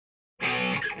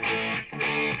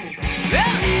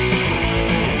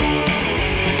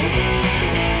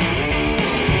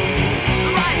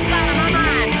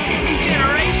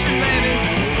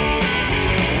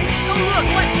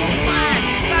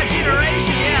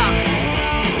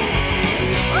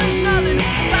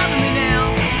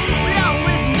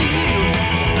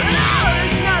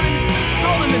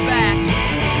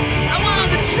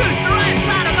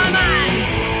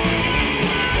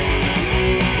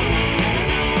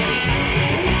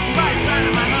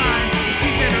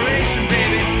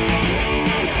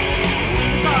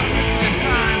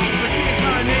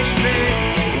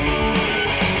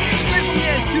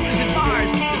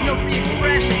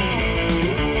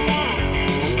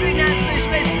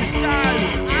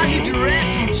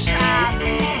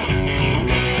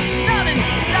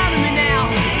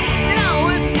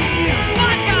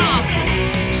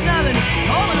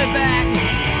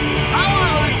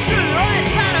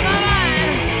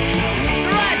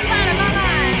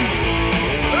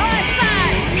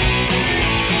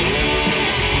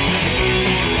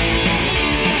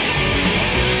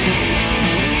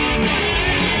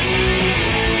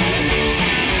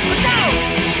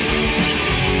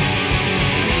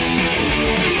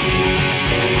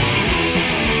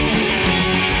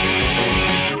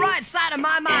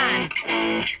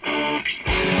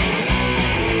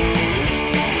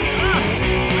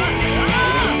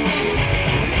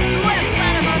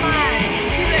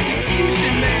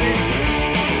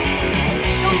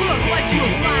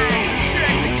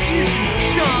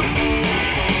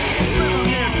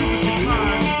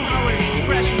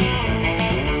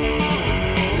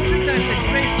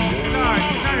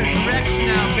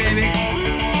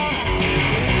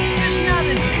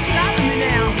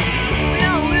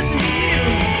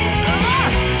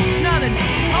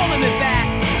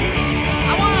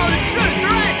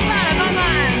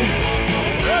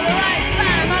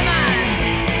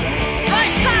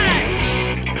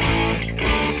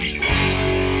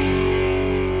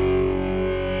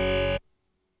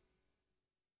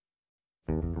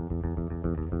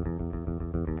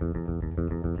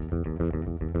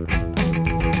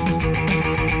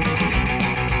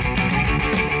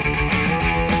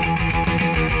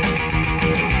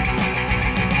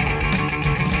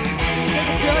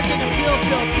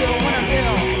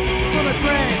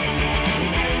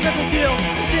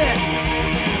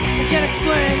can't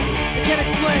explain, I can't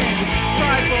explain.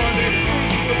 5, 4, baby, 3,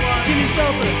 2, 1. Gimme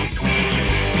Sopor.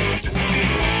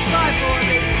 5, 4,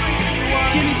 baby, 3, 2,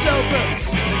 1. Gimme Sopor.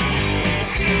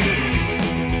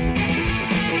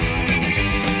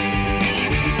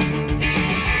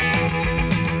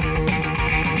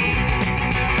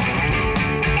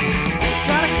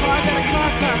 Got a car,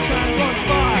 I'm going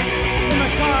far. In my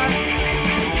car.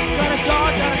 Got a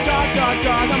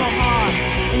dog, I'm a hog.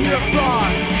 And you're a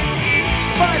fraud.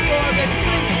 5, 4, baby,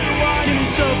 3, 2, 1. Gimme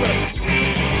Sopor.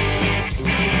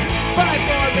 5,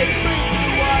 4, baby, 3,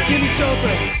 2, 1. Gimme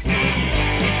Sopor.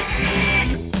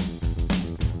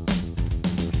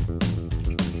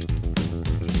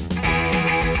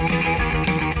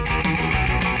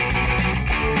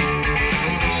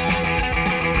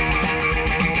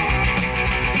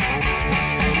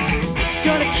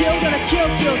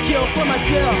 Gonna kill for my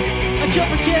bill. I kill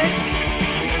for kicks.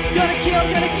 Gonna kill,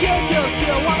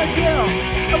 want my bill.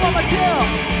 I want my bill.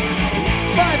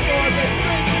 5, 4, baby,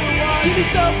 3, 2, 1. Gimme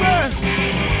Sopor.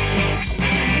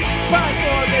 5,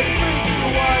 4, baby, 3,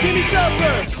 2, 1. Gimme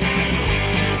Sopor.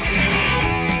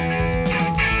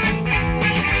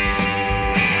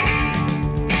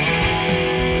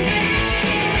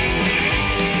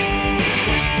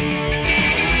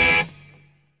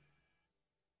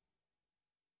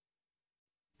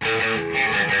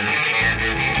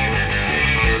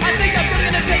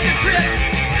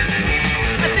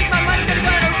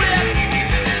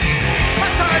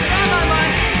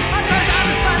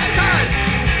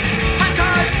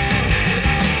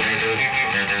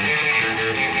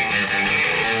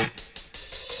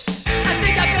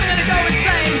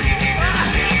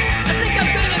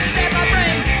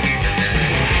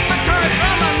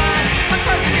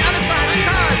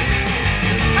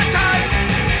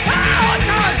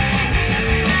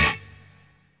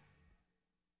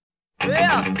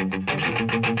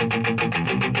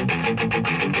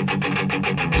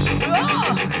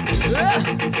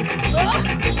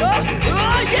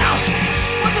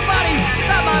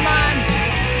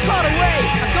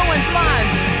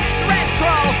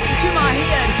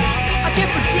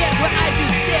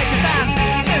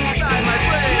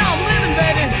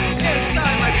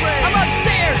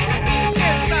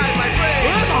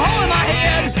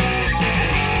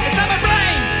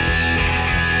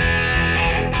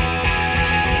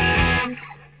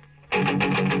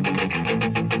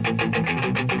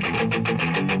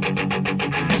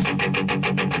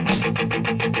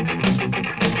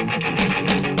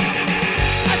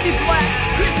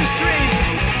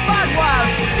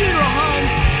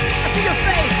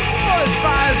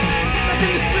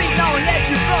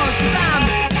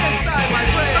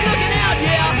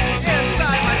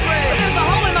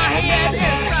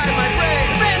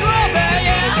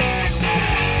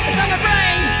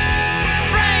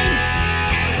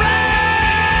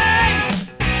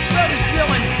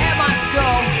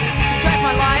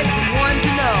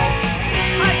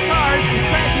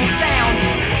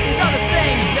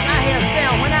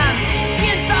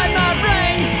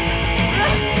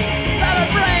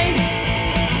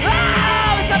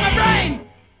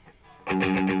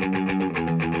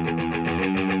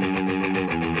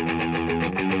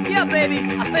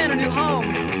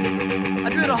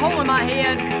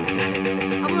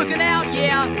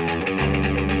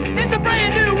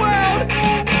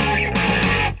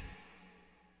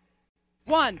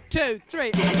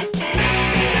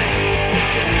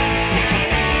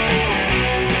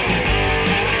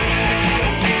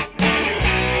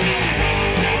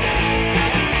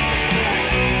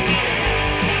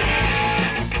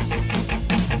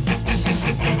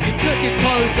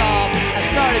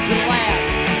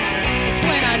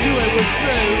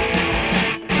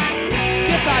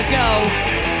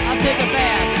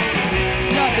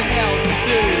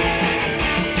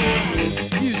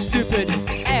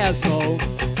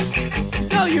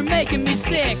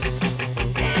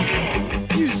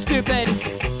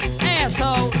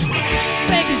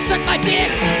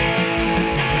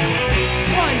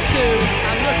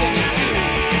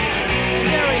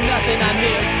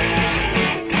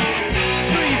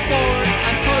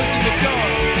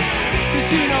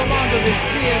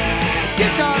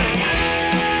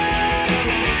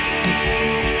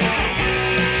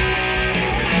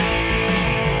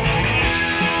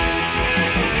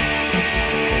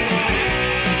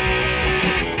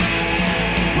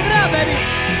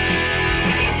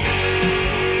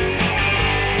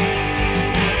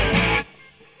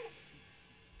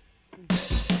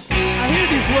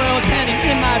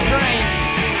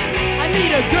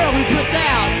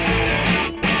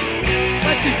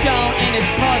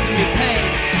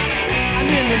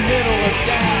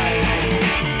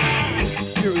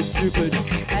 You're a stupid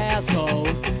asshole.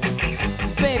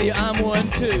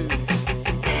 2.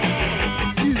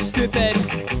 You stupid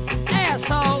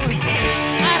asshole.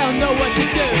 I don't know what to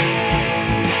do.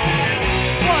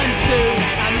 1, 2,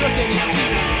 I'm looking at you.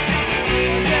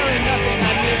 There ain't nothing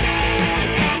I miss.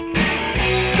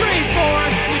 3, 4,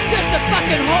 you're just a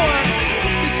fucking whore.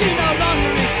 'Cause you no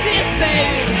longer exist,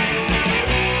 babe.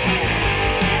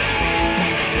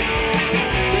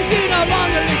 'Cause you no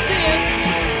longer exist.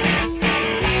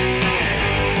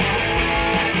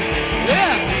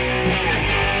 Yeah.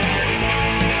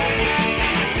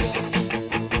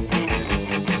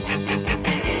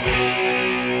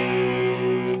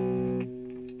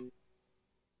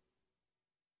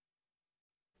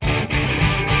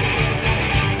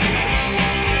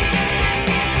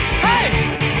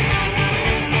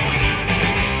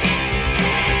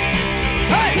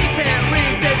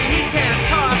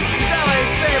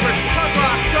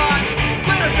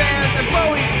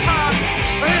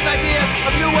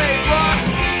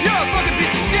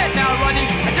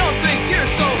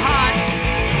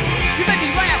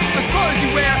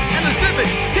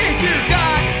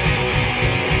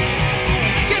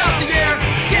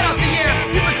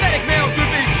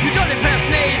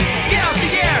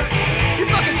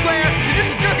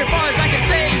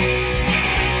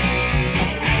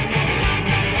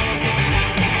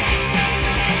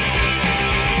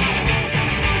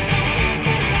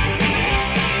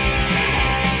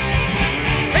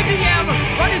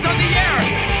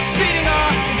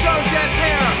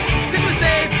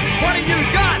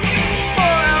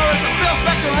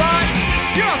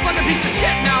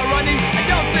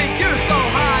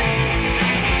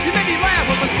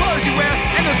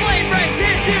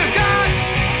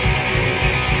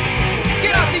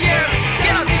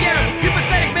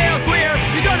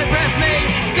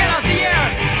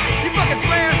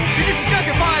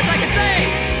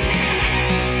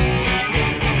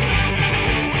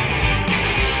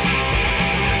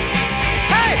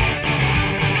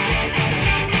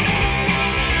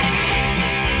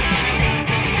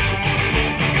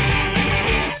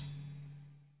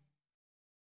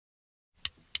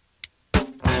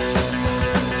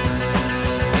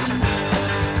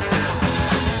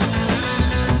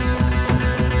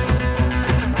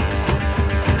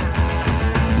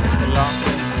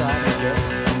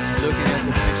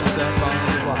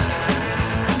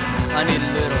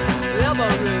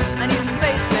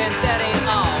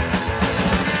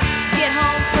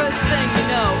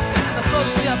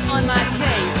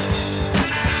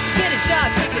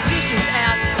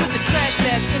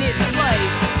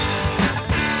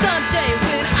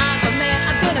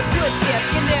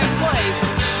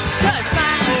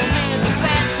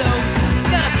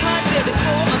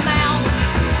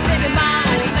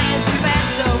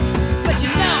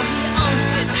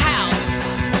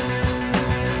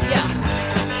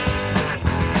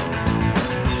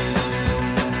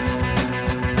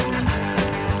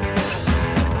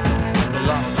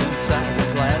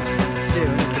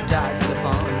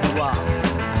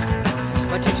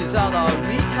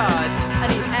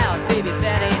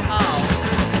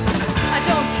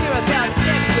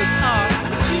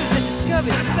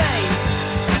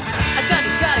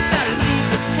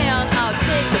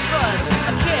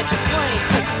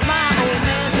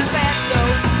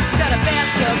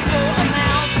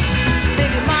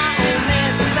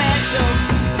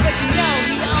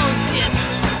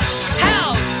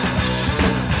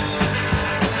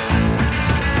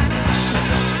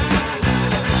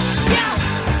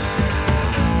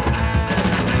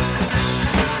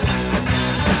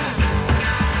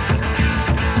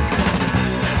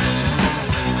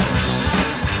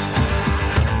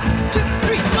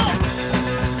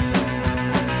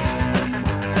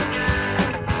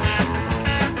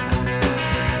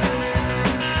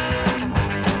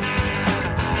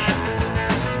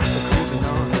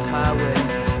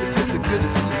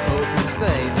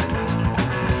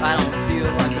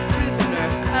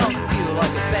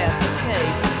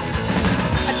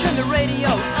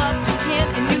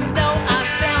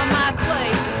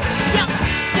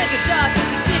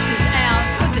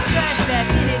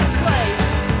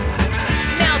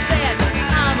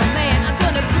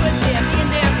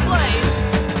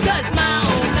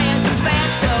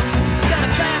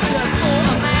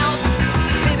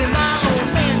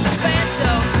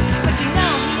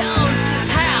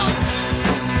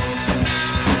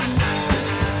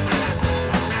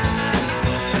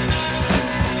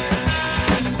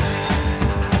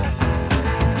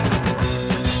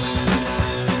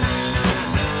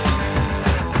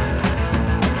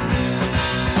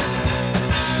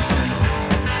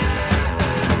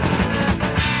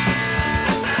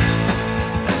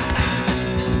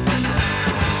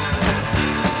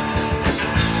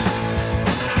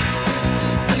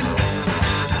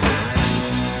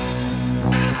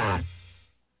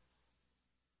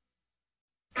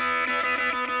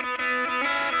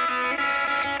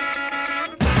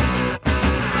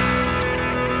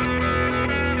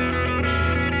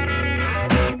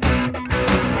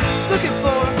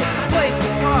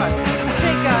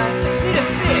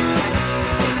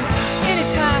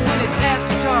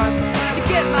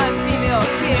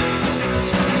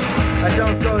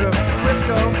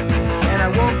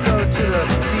 won't go to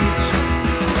the beach.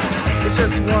 It's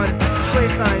just one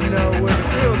place I know where the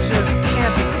girls just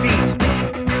can't be beat.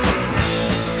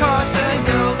 Carson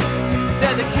Girls,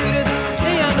 they're the cutest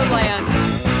in the land.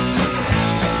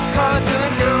 Carson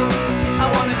Girls, I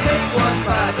wanna take one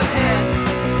by the hand.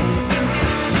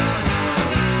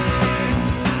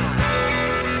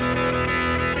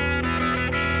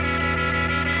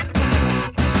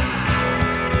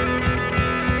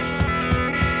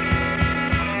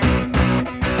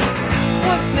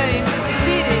 One's name is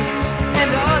Dee Dee, and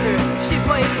the other, she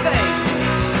plays bass.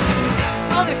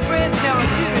 All their friends now are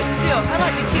cuter still. I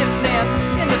like to kiss them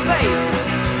in the face.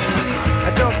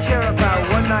 I don't care about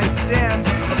one-night stands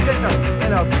or pickups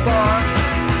in a bar.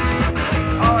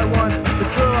 All I want's the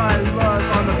girl I love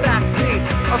on the back seat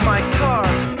of my car.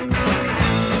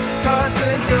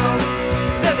 Carson Girls,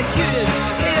 They're the cutest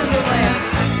in the land.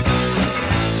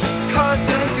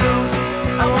 Carson Girls,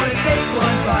 I wanna take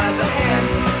one by the hand.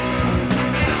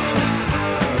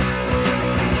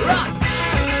 Rock!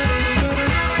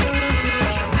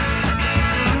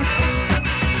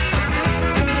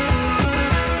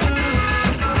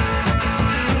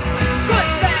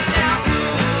 Scrunch back now.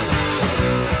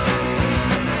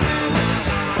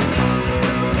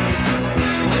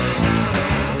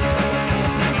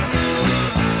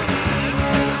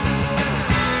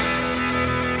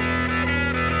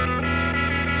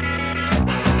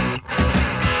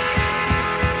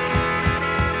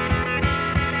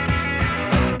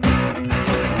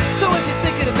 So if you're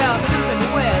thinking about moving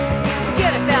west,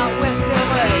 forget about West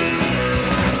LA.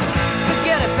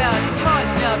 Forget about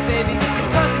toys now, baby, 'cause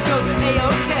Carson Girls are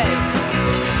A-OK.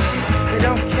 they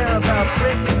don't care about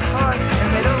breaking hearts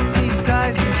and they don't leave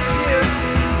guys in tears.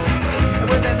 And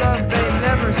when they love, they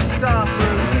never stop,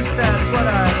 or at least that's what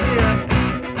I hear.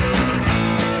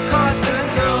 Carson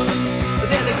Girls,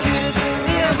 They're the cutest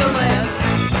in the land.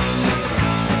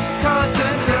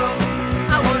 Carson Girls,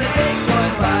 I wanna take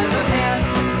one by the hand.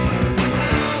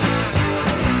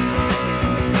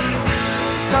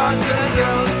 Carson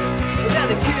Girls, They're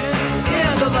the cutest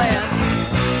in the land.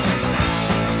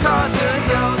 Carson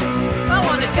Girls, I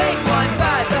wanna take one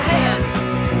by the hand.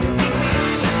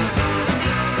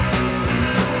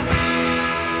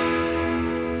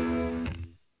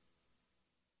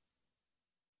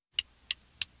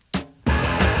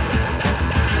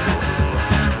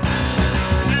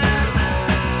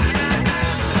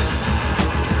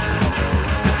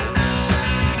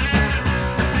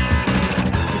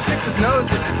 he picks his nose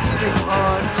with the TV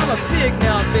on. I'm a pig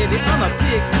now, baby. I'm a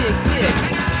pig, pig, pig.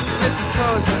 He sniffs his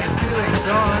toes when he's feeling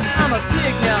gone. I'm a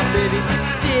pig now, baby.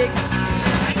 Dig.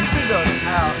 And he goes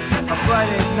out a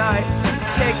Friday night,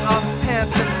 takes off his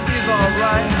pants cause it feels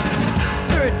alright.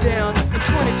 Third down and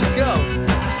 20 to go.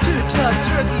 This too tough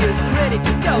turkey is ready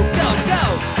to go, go, go.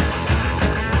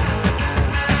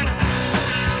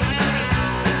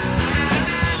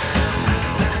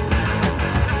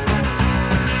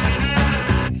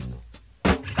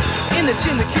 In the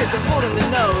gym, the kids are holding their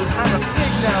nose. I'm a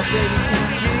pig now, baby, can you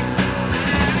dig?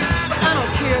 But I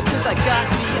don't care, 'cause I got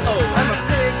B.O. I'm a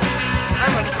pig,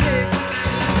 I'm a pig.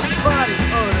 Body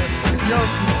odor is no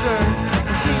concern.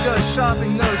 When he goes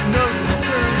shopping, those noses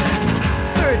turn.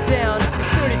 Third down and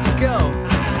 30 to go.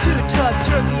 This too tough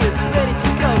turkey is ready to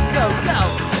go, go, go.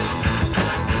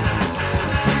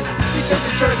 He's just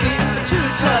a turkey, a too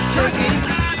tough turkey.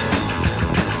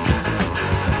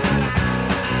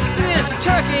 It's a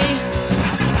turkey.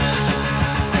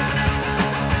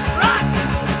 Rock!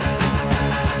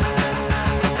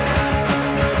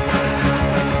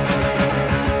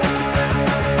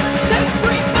 Take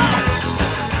 3, 4.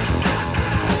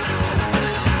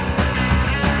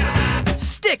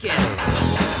 Stick it.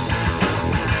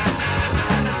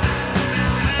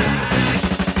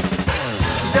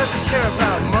 He doesn't care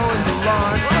about mowing the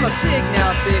lawn. I'm a pig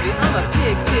now, baby. I'm a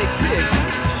pig, pig, pig.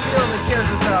 He only cares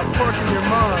about porking your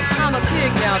mom. I'm a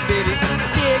pig now, baby.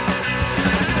 Dig.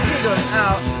 He goes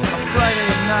out a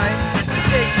Friday night,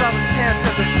 takes off his pants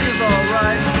cause it feels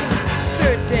alright.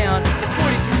 Third down and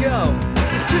 40 to go.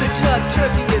 This too tough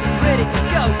turkey is ready to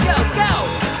go, go, go.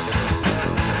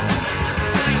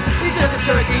 He's just a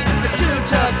turkey, a too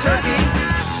tough turkey.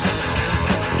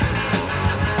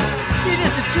 He's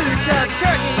just a too tough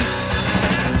turkey.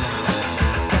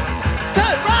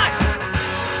 Good rock!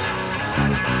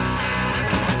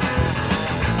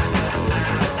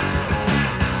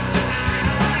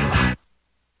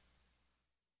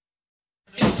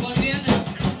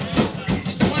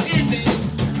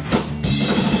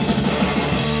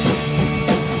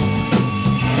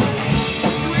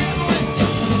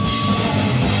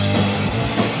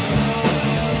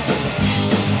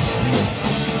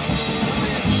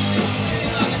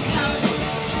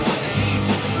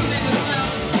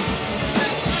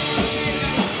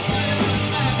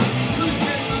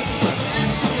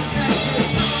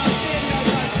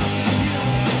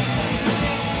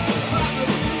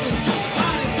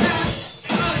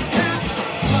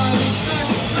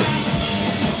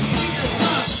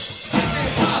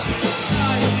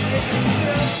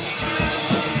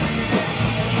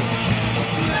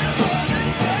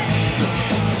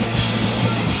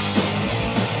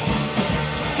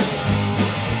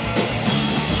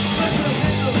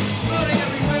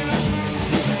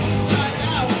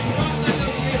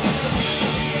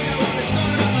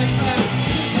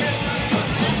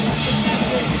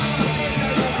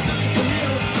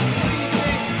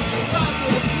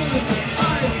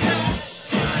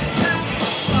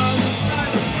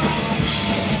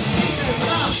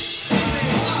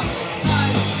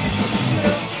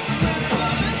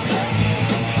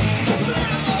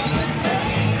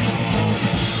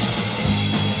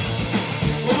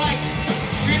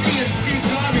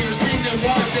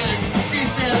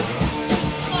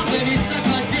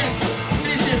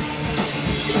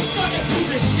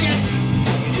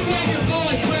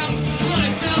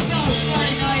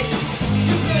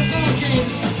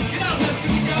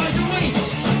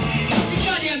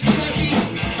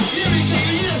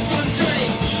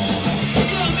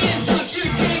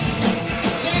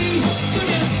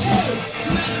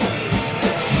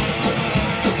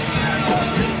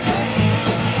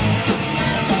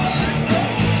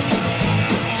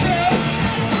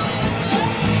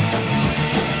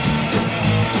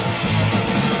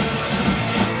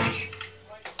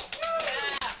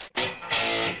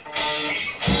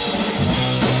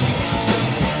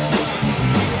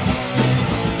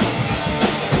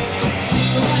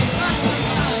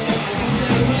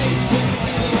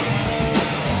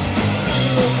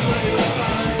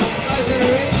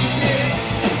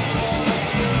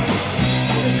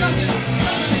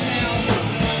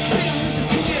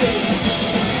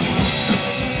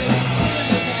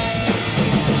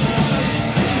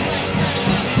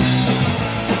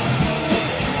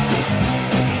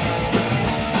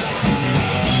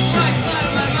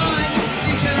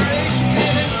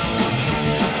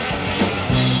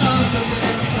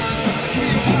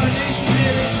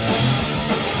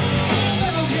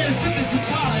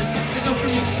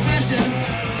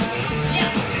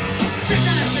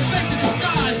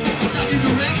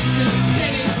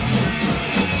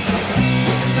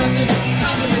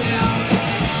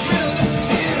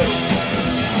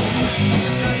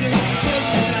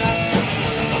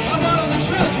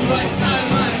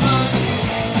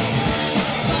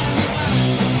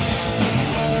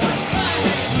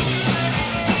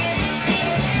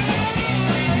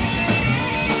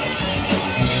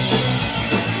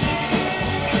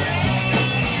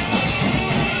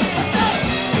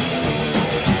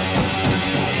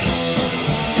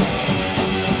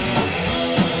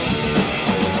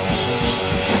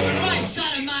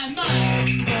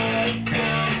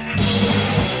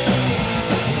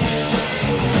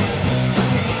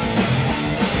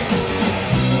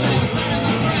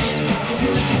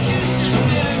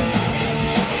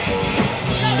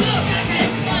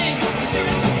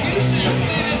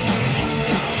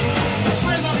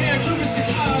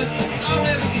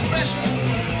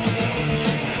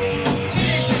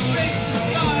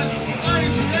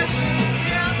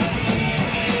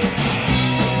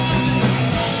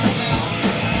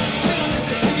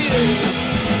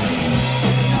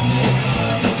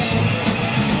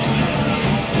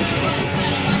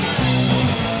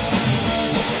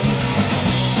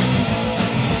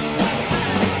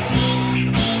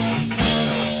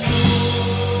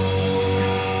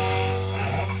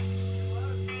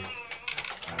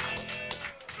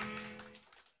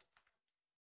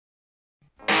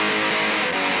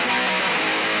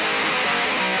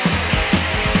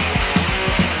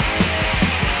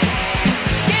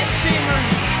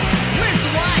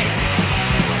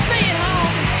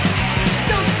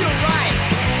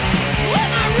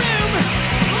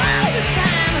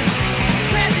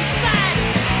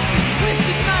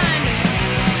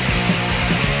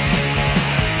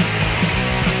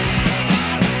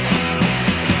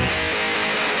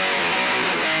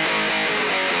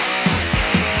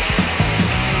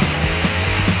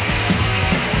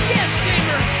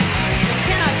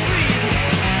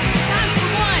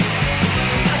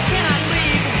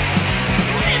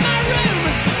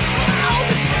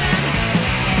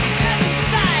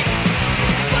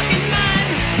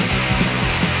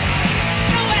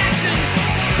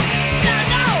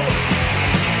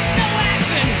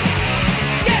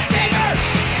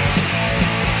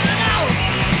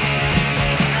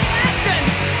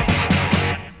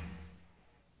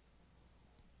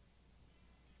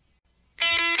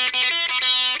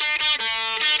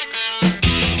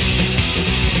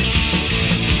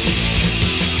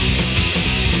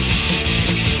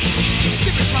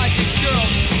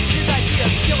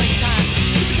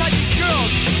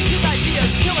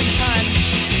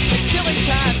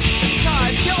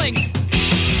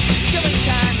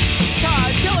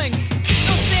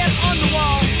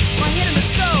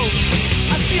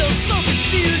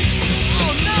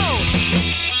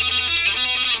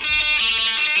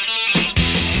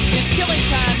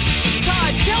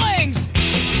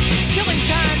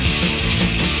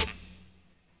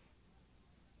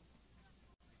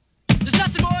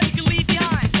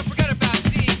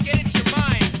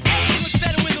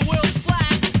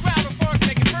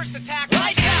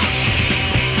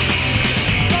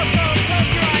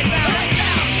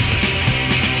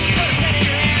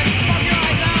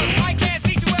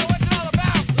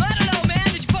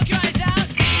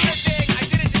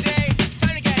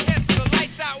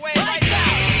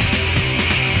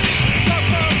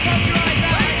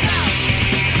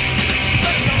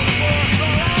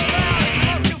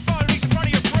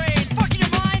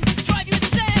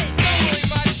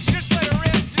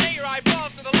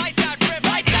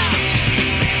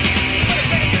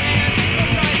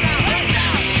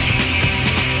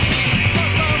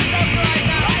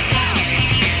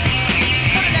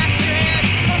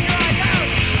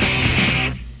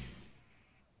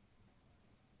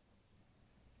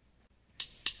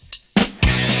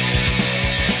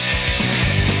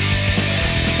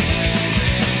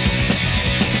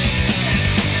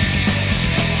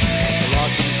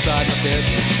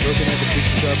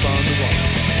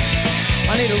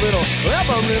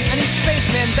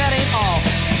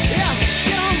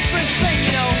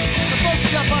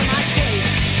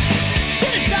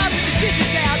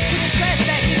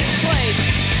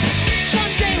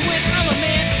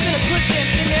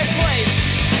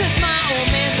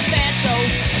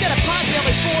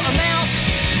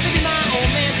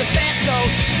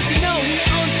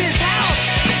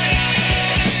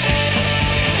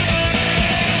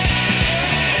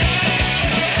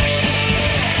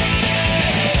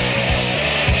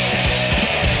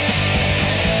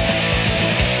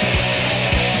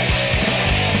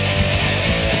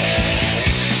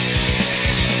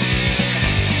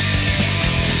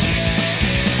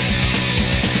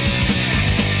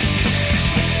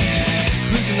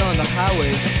 the highway.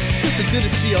 Feels so good to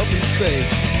see open space.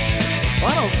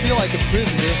 Well, I don't feel like a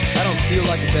prisoner. I don't feel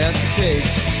like a basket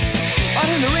case. I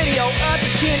turn the radio up to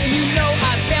 10 and you know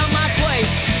I found my place.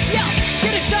 Yo,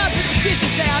 get a job, put the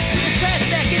dishes out, put the trash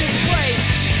back in its place.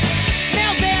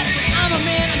 Now that I'm a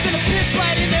man, I'm gonna piss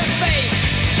right in their face.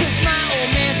 Cause my old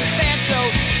man's a fatso.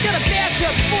 He's got a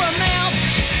bathtub for a mouth.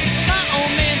 My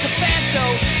old man's a fatso,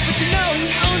 but you know he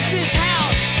owns this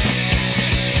house.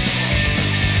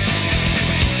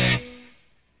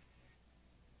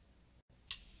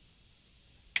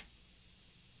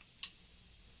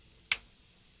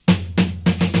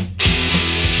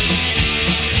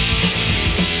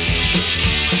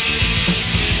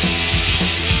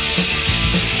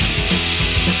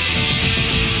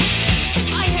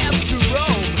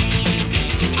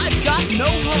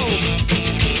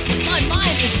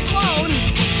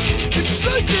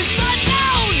 Truth is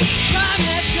unknown. Time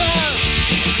has come.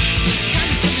 Time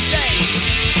has come today.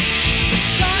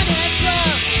 Time has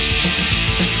come.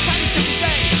 Time has come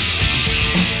today.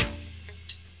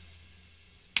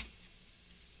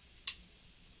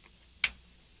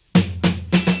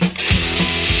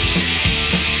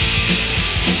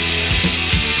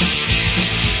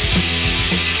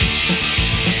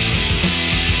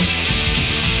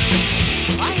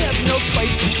 I have no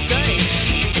place to stay.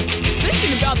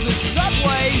 Thinking about the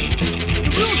subway,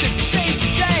 the rules have changed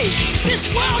today. This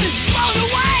world is blown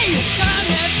away. Time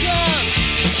has come.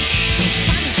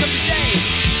 Time has come today.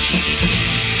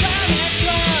 Time has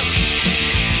come.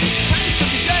 Time has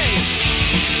come today.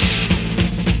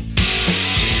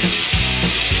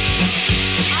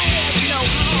 I have no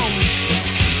home.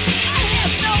 I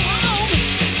have no home.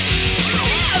 I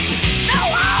have no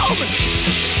home.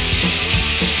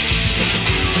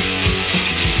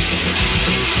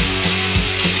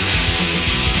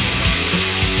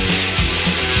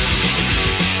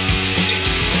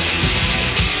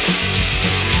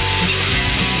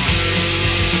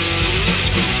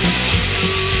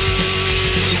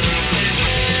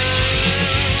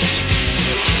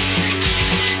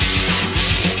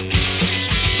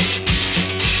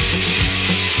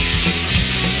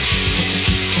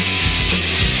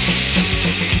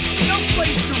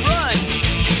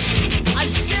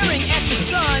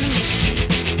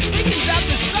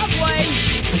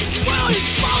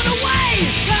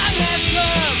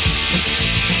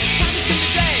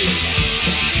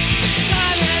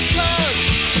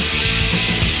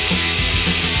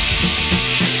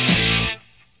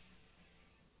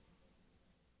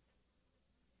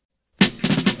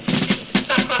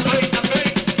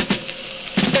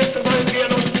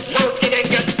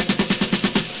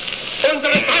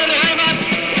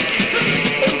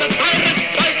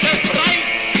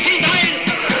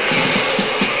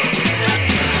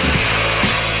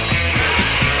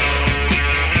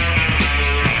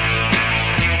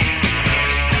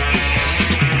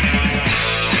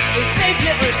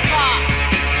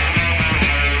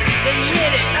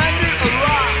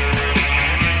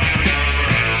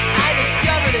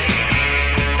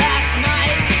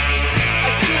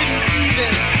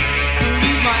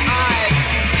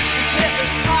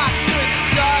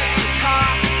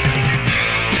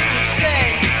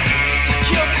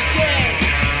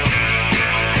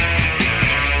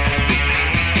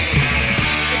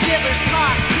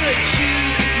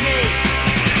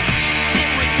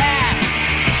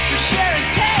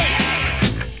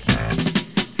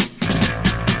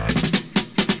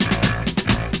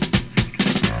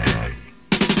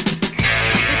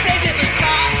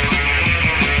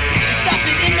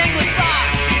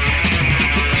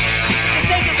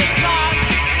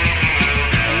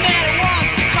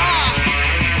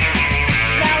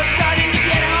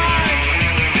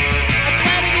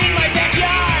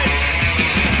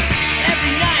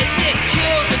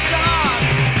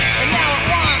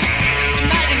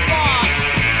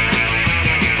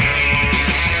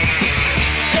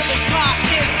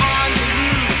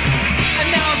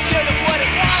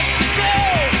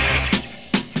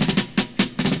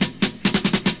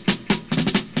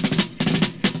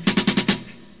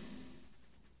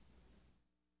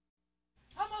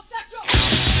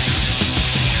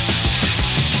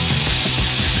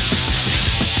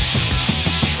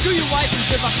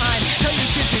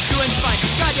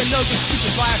 no-good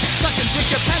stupid liar. Suck and dick,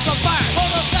 your pants on fire.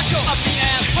 Homo-sexual, up the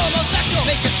ass. Homo-sexual,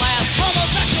 make it last.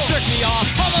 Homo-sexual, jerk me off.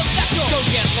 Homo-sexual, go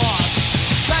get lost.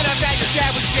 Find out that your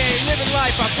dad was gay, living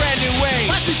life a brand new way.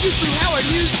 Last week you flew Howard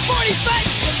Hughes 40 feet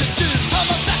in the tubes.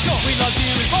 Homo-sexual, we love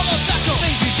you. Homo-sexual,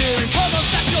 things you do.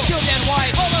 Homo-sexual, killed and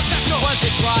white. Homo-sexual, was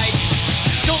it right?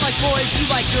 Don't like boys, you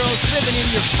like girls, living in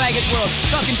your faggot world.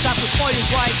 Talking shop with boys'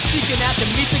 wives, sneaking out to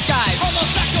meet the guys.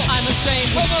 Homosexual, I'm ashamed.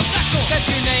 Homo-Sexual, that's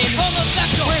your name.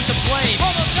 Homo-Sexual, where's the blame?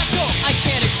 Homo-Sexual, I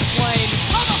can't explain.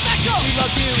 Homo-Sexual, we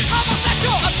love you.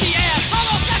 Homo-Sexual, up the ass.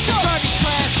 Homo-Sexual, Darby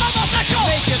Crash. Homo-Sexual,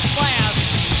 make it last.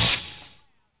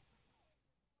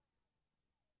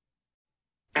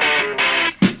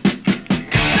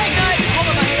 Snake knife, hold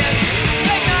on my head.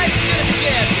 Snake knife, you're gonna be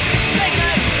dead. Snake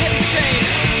knife, heavy change.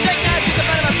 Snake knife, get the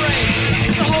bite of my brain.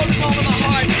 It's a hole in my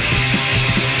heart.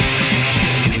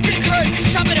 Get hurt,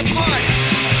 chop it apart.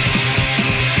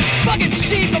 Fucking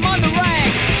sheep, I'm on the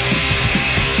rag.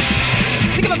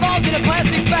 Think of my balls in a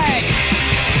plastic bag.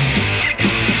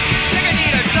 Think I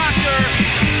need a doctor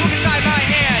to look inside my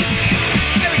head.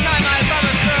 Every time I love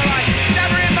a girl, I stab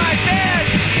her in my bed.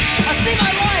 I see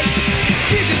my life,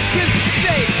 vision's crimson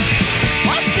shade.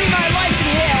 I see my life in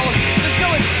hell, there's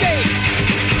no escape.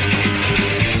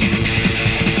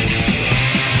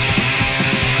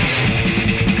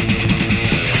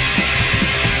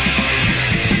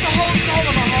 There's a hole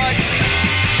in my heart.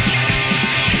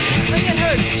 Make it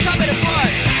hurt, chop it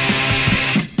apart.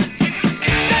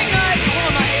 Snake knife, hole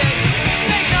in my head.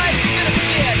 Snake knife, you're gonna be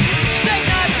dead. Snake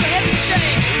knife, the heavy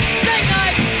change. Snake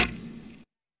knife.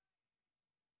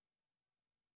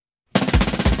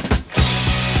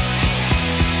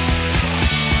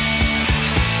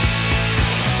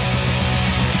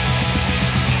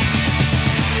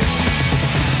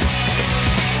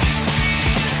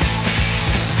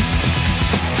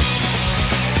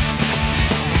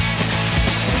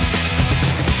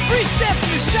 Three steps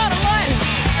and a shot of light.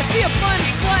 I see a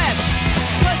blinding flash.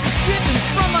 Blood is dripping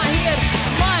from my head,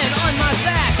 lying on my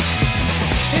back.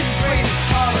 His brain is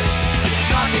calling, it's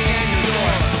knocking at your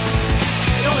door.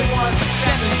 It only wants to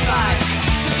step inside,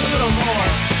 just a little more.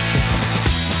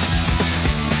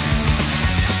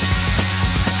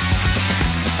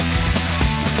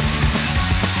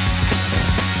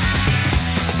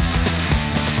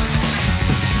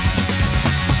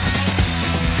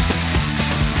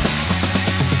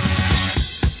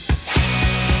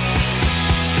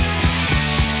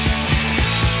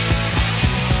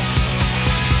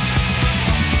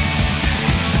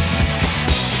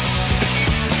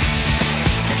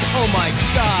 Oh my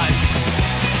God.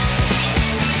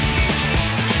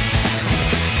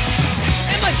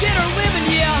 Am I dead or living?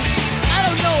 Yeah, I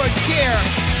don't know or care.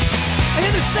 I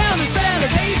hear the sound of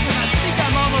Haizman. I think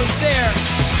I'm almost there.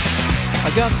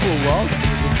 I got 4 walls,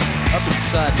 baby, up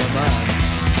inside my mind.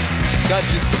 Got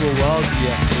just 4 walls,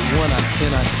 yeah, but one I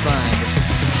cannot find.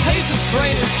 Hazel's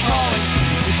brain is calling,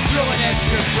 it's drilling at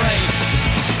your brain.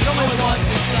 No one wants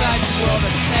inside your world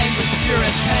of anguish, fear,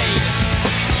 and pain.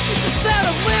 It's the sound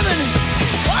of living,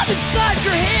 I'm inside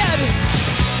your head.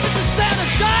 It's the sound of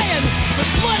dying, but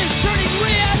blood is turning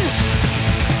red.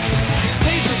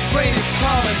 Hazel's brain is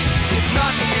calling, it's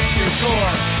knocking at your door.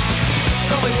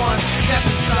 It only wants to step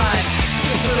inside,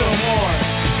 just a little more.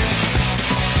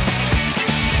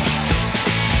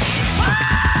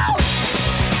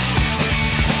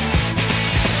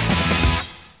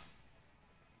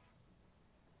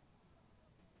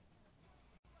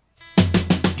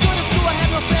 Going to school, I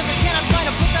have no friends, I cannot find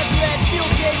a book I've read.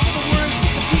 Field day for the worms,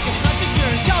 take a peek, it's not your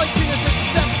turn. Jolly Tuna says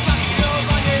it's best to talk to smells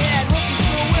on your head. Home from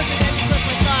school, where's it end? Crush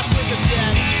my thoughts, wake up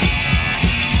dead.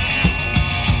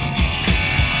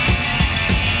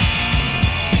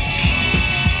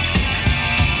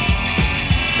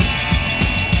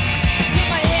 Hit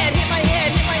my head, hit my head,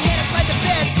 hit my head upside the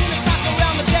bed. Tuna Taco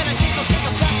around the bed, I think I'll take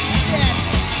a bus instead.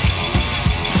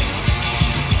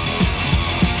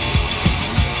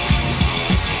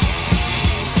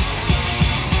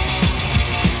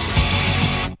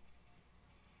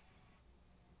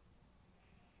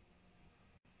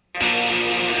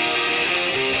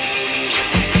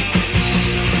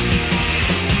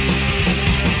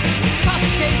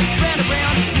 Coffin Case, ran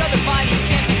around, another body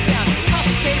can't be found.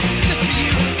 Coffin Case, just for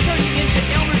you, turn you into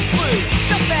Elmer's glue.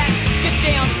 Jump back, get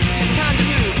down, it's time to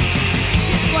move.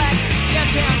 It's black,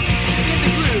 downtown, in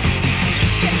the groove.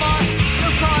 Get lost, no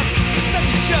cost, you're such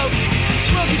a joke.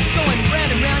 World keeps going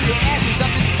round and round, your ashes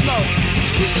up in smoke.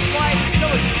 Useless life, no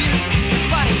excuse,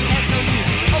 body has no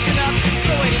use. Open up,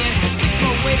 throw it in, 6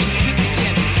 more waiting to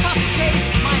begin. Coffin Case,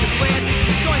 mind of lead,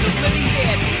 join the living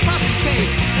dead. Coffin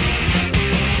Case.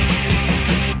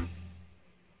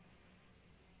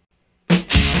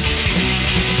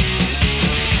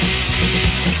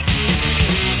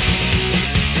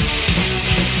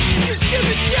 You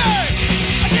stupid jerk!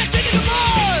 I can't take it no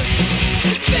more!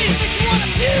 Your face makes me wanna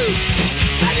puke!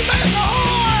 And your mother's a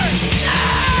whore! No!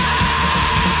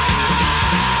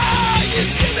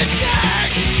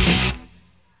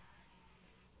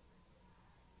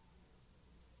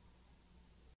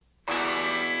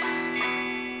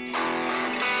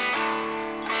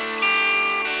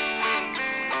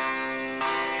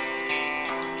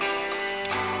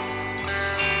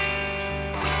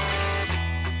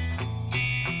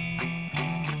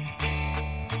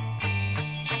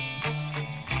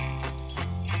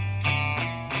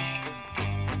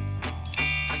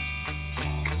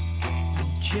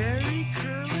 Jerry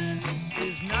Curlan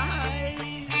is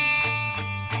nice,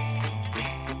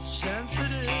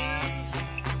 sensitive,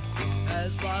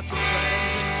 has lots of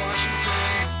friends in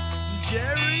Washington.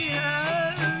 Jerry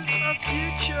has a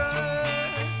future,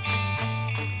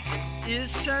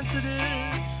 is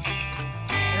sensitive,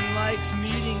 and likes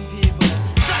meeting people.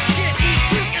 Suck shit, eat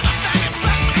puke, is a faggot,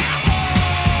 sex asshole!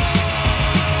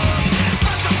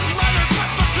 Fucked up his mother,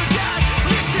 fucked his dad,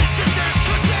 licked his sister's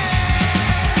pussy!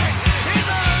 He's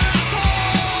an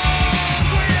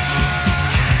asshole!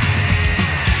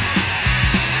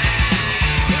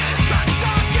 Suck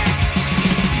dog dick!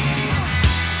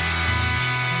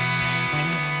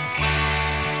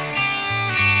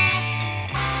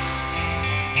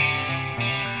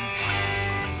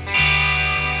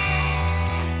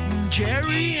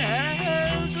 Jerry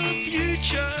has a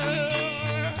future.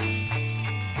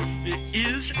 It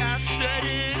is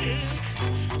aesthetic.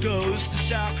 Goes to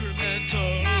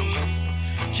Sacramento.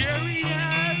 Jerry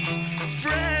has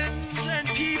friends and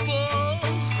people.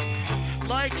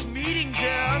 Likes meeting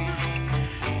them.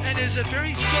 And is a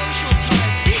very social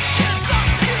type. He just up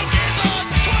puke is on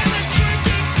toilet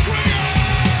drinking queer.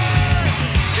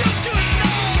 Puke to his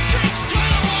nose, drinks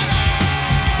toilet water.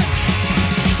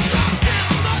 Sucked his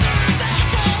mother's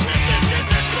asshole, licked his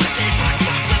sister's pussy,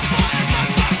 fucked his father,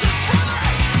 fucked his brother.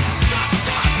 Sucked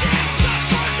dog dick, sucks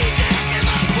horsey dick, is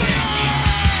a queer.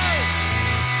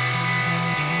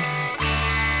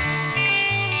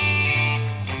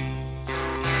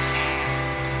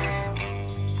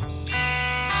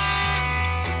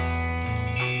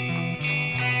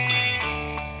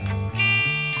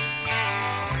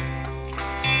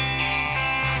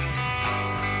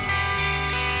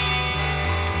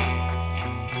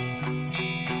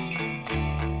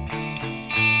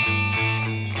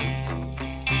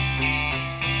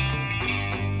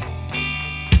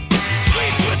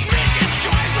 Sleeps with midgets,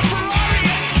 drives a Ferrari,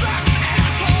 and sucks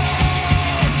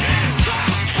assholes.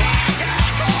 Sucks whack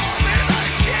assholes, is a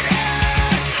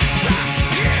shithead. Sucks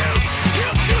puke,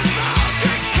 puke to his mouth,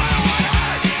 drinks toilet water,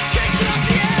 takes it up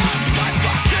the ass, but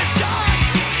fucks his dog.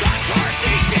 Sucks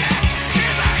horsey dick,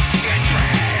 is a shit free. It's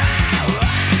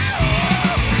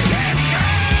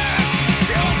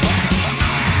true, you better fuck me.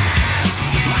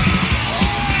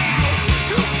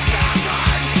 You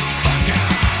bastard, fuck you.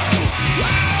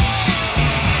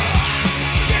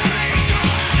 Jerry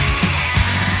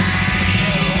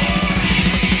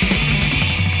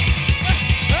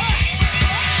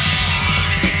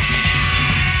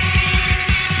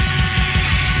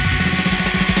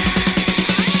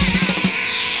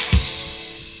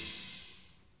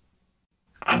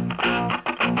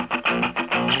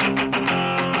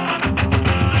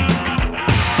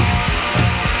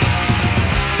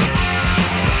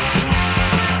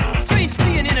Strange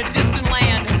being in a distant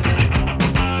land.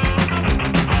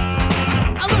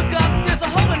 I look up, there's a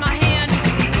hole in my hand,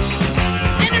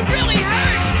 and it really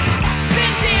hurts.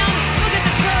 Bend down, look at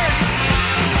the curse.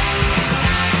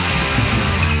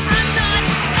 I'm not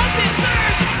of this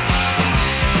earth.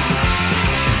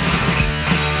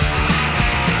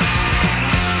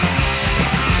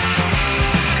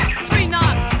 3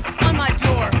 knocks on my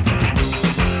door.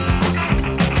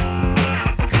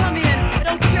 Come in, I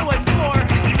don't care what for.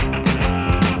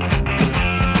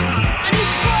 I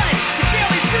need blood, you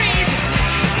barely breathe.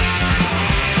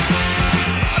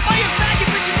 I'll buy your vacuum,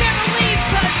 but you never leave,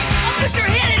 'cause I'll put your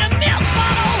head in a milk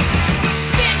bottle.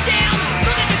 Bend down,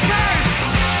 look at the curse.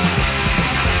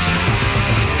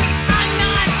 I'm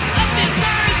not of this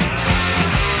earth.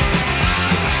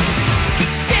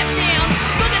 Step down,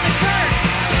 look at the curse.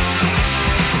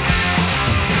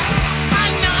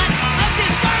 I'm not of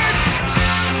this earth.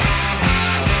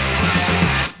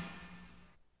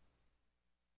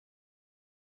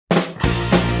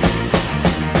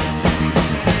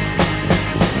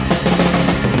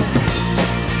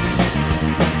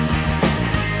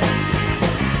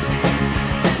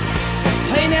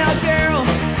 Hey now, girl,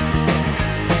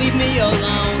 leave me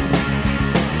alone.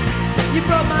 You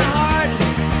broke my heart,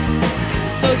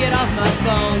 so get off my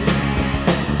phone.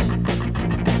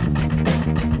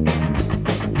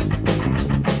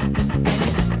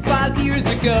 5 years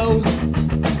ago,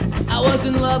 I was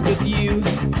in love with you.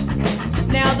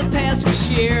 Now the past was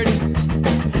shared.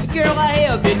 Girl, I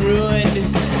have been ruined.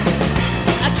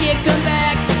 I can't come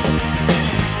back,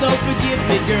 so forgive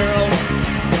me, girl.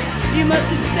 You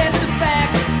must accept the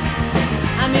fact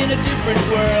I'm in a different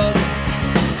world.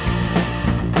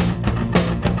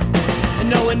 And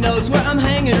no one knows where I'm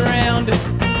hanging around.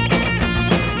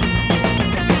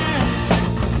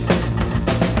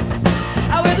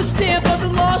 I wear the stamp of the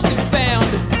lost and found.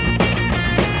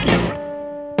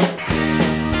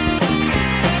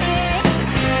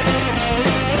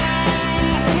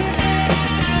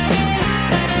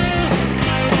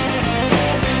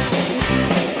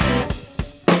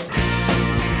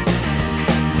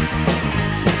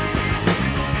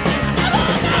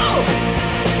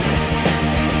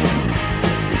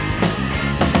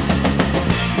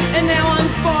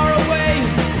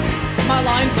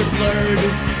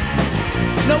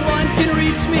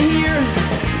 reach me here,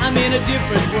 I'm in a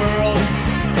different world.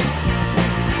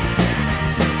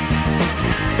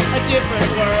 A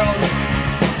different world.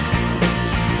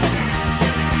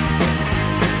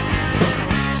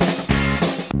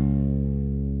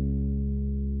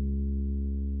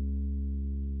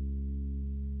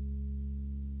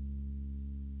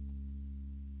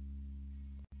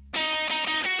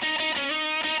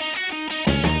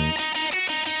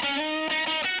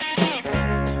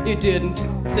 You didn't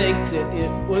think that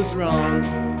it was wrong,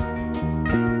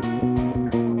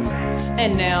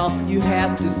 and now you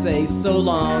have to say so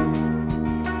long.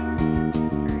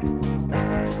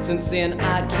 Since then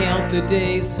I count the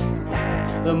days,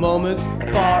 the moments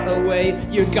far away,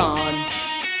 you're gone.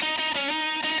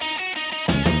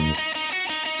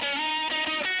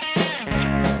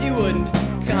 You wouldn't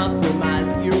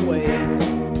compromise your ways,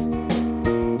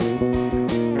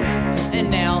 and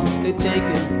now they're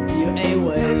taking you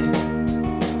away.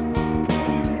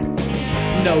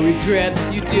 No regrets,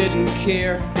 you didn't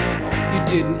care. You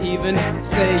didn't even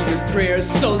say your prayers.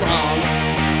 So long.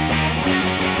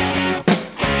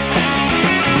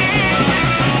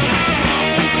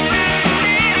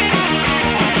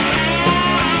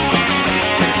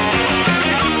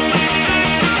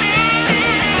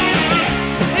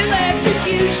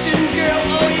 Electrocution, girl,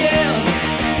 oh yeah.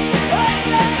 Oh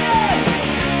yeah, yeah.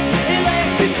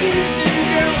 Electrocution,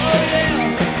 girl, oh yeah.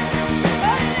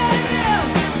 Oh yeah,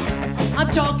 yeah. I'm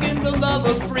talking the love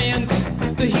of friends,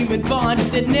 the human bond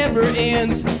that never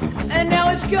ends. And now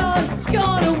it's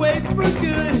gone away for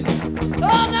good.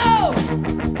 Oh no!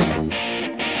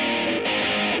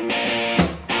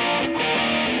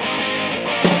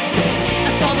 I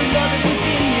saw the love that was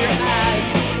in your eyes,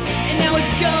 and now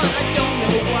it's gone, I don't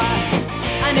know why.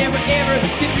 I never ever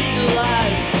could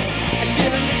realize I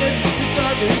should have lived with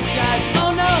other guys.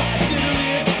 Oh no, I should have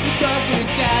lived with other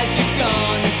guys. You're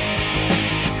gone.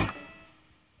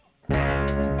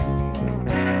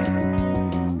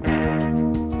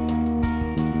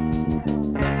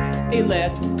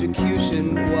 Electrocution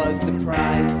was the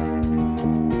price.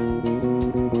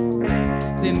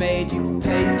 They made you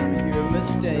pay for your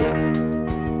mistake.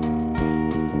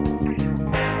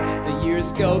 The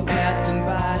years go passing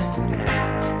by,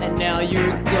 and now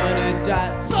you're gonna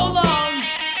die. So long!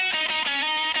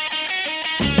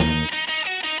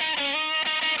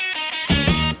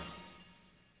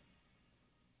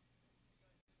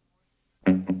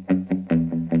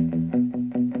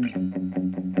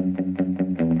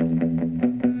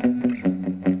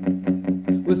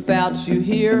 Without you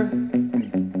here,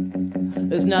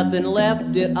 there's nothing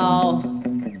left at all.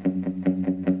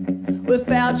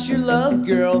 Without your love,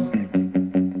 girl,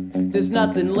 there's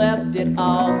nothing left at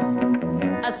all.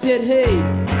 I said, hey,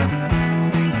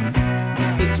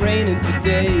 it's raining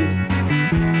today.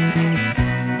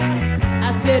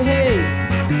 I said, hey,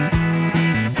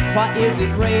 why is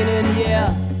it raining?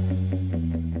 Yeah.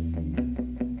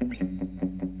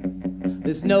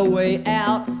 There's no way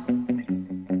out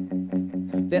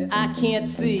that I can't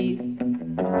see.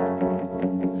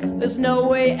 There's no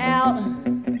way out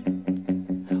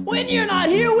when you're not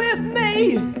here with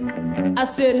me. I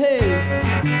said, hey,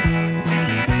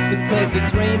 because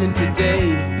it's raining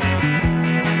today.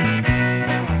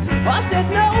 I said,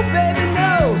 no, baby,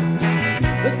 no,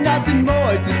 there's nothing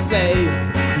more to say.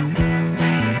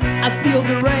 I feel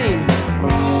the rain,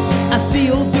 I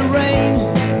feel the rain,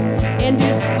 and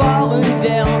it's falling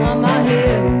down on my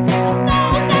head.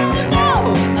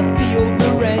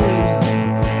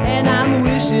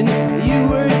 You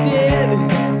were dead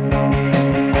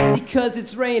because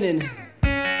it's raining.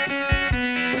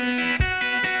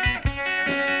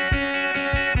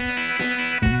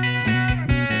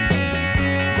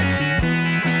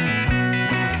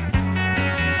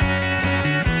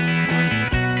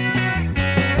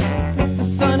 The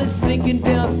sun is sinking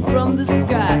down from the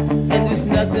sky, and there's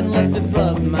nothing left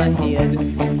above my head.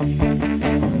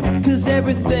 Cause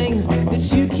everything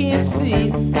that you can't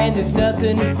see, and there's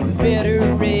nothing better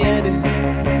red.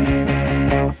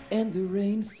 And the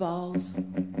rain falls.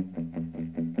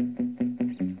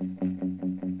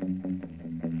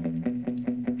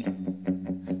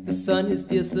 The sun has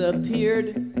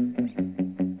disappeared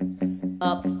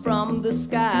up from the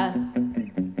sky.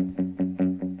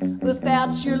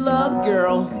 Without your love,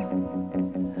 girl,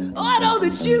 oh, I know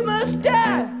that you must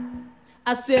die.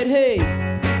 I said, hey,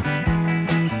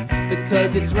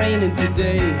 because it's raining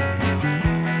today.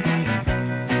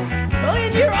 Oh,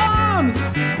 in your arms,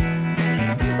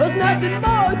 there's nothing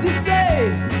more to say.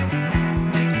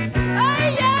 Oh,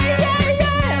 yeah, yeah,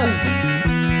 yeah.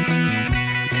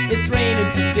 It's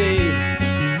raining today.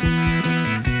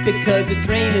 Because it's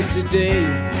raining today.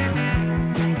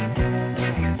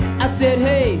 I said,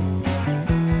 hey,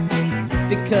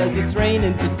 because it's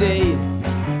raining today.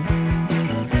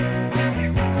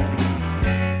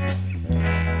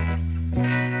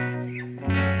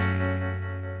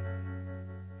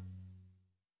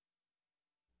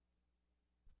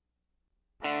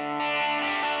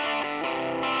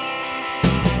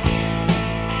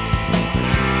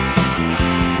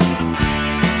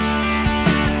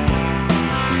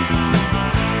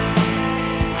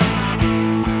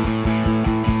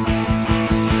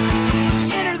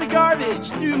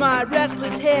 Through my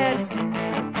restless head,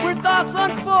 where thoughts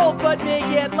unfold but may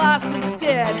get lost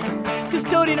instead.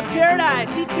 Custodian of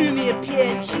paradise, he threw me a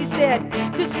pitch. He said,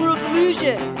 this world's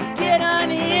illusion, get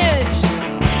unhinged.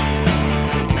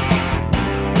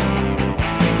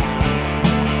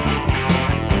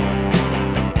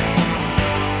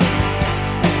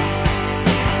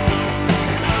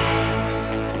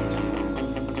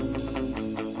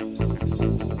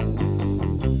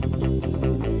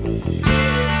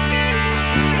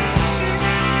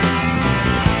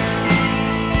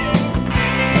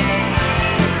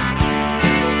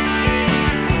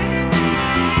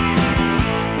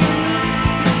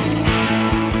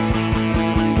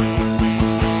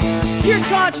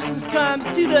 Consciousness comes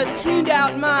to the tuned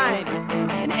out mind,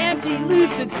 an empty,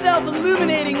 lucid,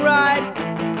 self-illuminating ride.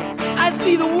 I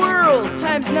see the world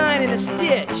times 9 in a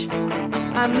stitch.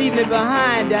 I'm leaving it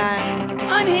behind, I'm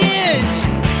unhinged.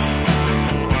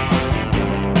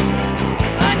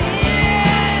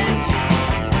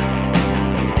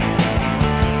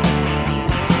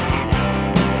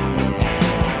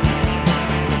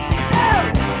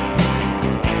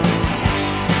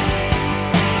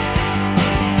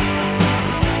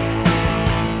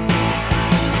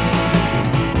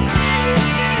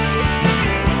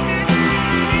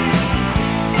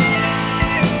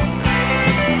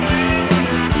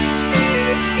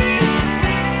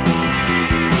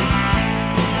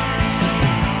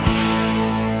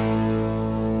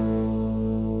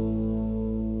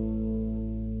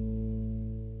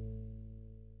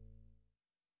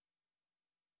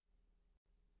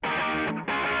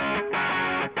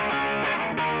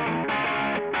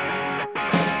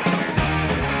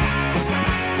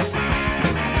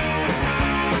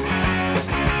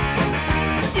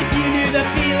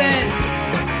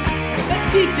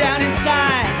 Deep down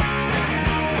inside,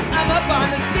 I'm up on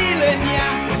the ceiling,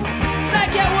 yeah.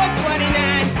 Psych-Out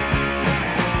 129.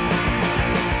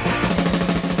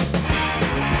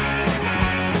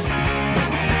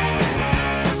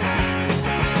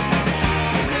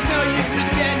 There's no use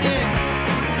pretending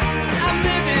I'm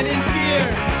living in fear.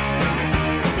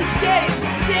 Each day is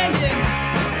extending,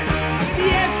 the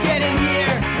end's getting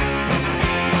near.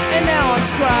 And now I'm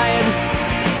crying,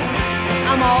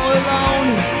 I'm all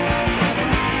alone.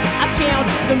 Count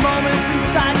the moments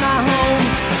inside my home.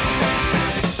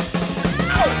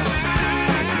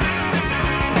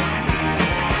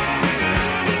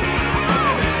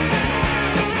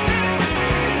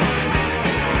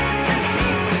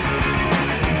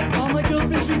 All my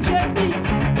girlfriends reject me,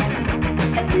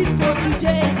 at least for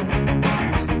today.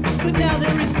 But now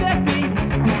they respect me,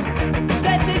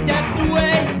 they think that's the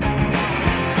way.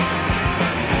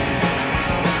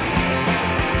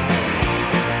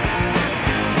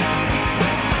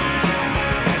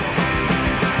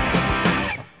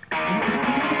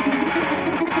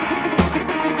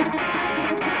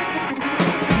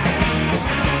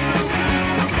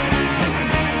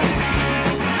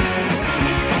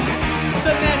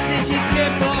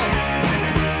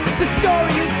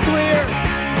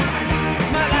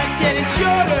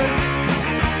 Shorter,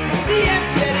 the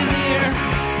end's getting near.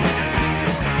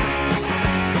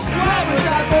 Why was I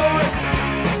born?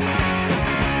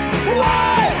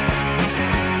 Why?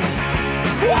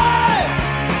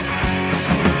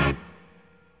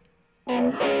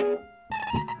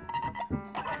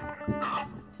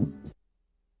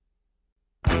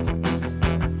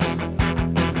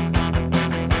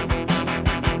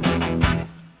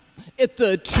 If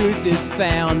the truth is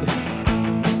found,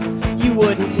 you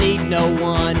wouldn't need no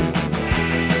one.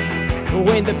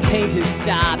 When the paint has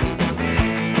stopped,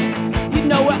 you'd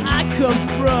know where I come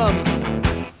from.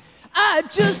 I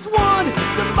just want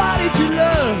somebody to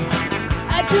love.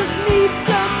 I just need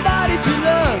somebody to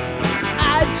love.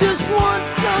 I just want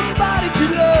somebody to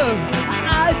love.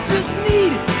 I just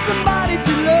need somebody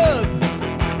to love.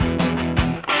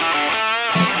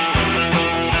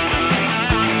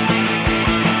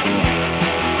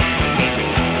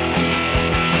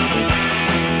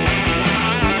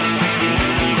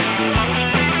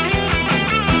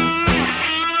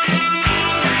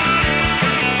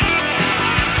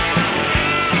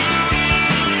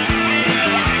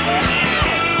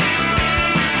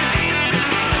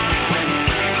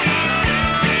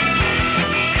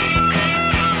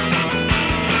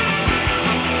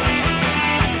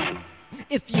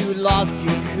 If you lost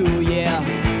your cool, yeah,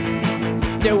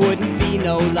 there wouldn't be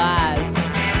no lies.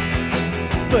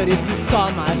 But if you saw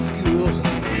my school,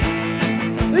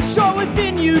 it sure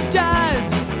within you dies.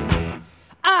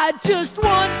 I just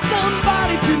want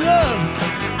somebody to love.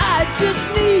 I just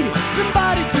need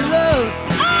somebody to love.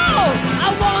 Oh, I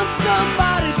want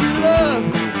somebody to love.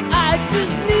 I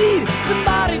just need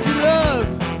somebody to love.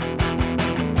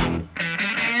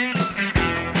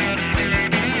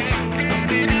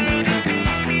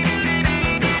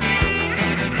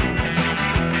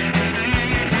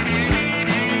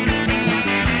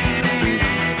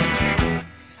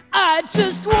 I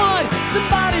just want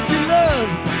somebody to love.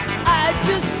 I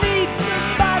just need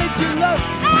somebody to love.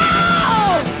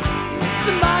 Oh!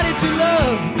 Somebody to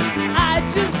love. I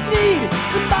just need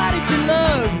somebody to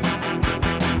love.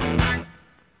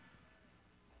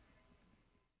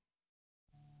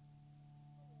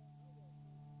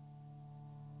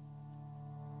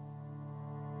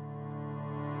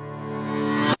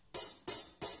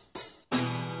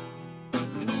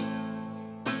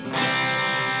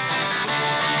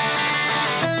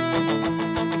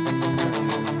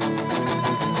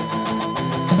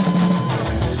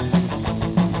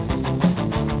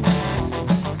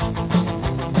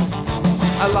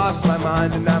 I lost my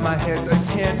mind and now my head's a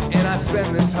tent, and I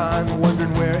spend the time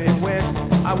wondering where it went.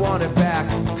 I want it back,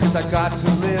 cause I got to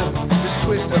live. This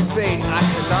twist of fate I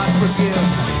cannot forgive.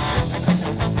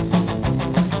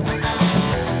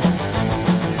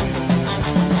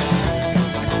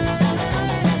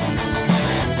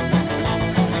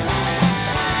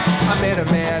 I met a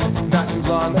man not too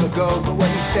long ago, but when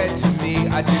he said to me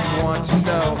I didn't want to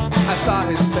know. I saw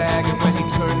his bag and when he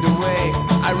turned away,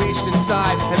 I reached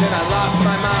inside and then I lost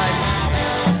my mind.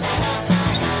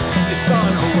 It's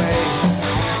gone away,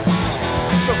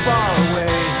 so far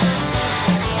away.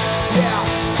 Yeah.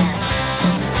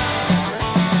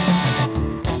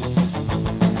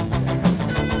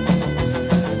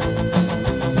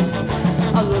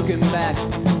 I'm looking back,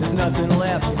 there's nothing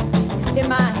left in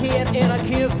my head and I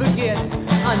can't forget.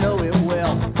 I know it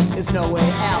well, there's no way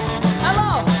out.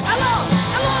 Hello, hello,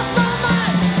 I lost my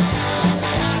mind.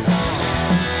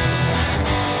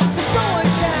 There's someone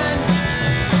can.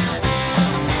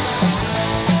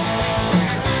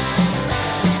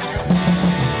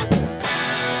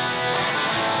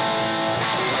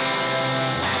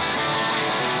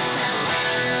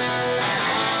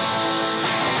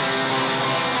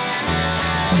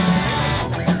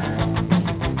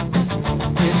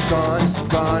 It's gone,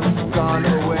 gone, gone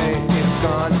away. It's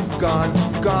gone, gone,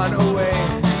 gone away.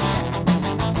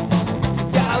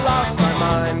 Yeah, I lost my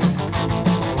mind.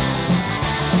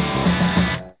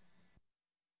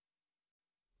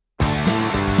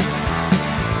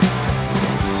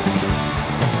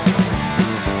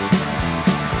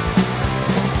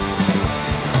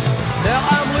 Now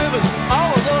I'm living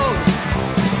all alone.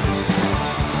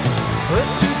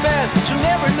 It's too bad, you'll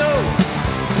never know.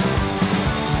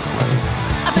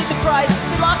 I paid the price,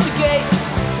 we locked the gate.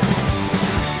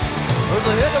 There's a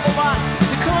heck of a lot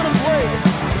to contemplate.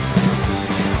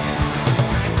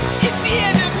 It's the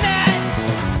end of night.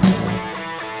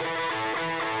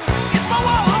 It's my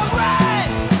Wild Hog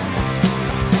Rhyde.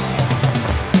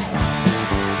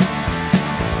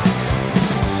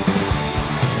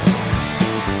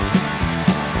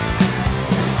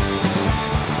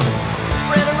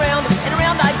 Ran around and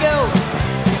around I go.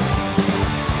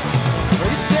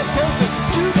 Ready to step closer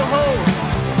to the hole.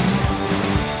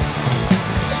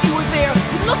 If you were there,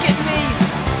 you'd look at me.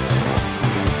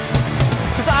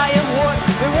 'Cause I am what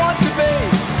they want to be.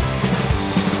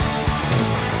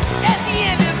 At the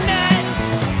end of night,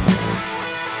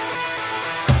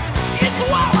 it's the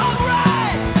Wild Hog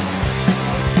Rhyde.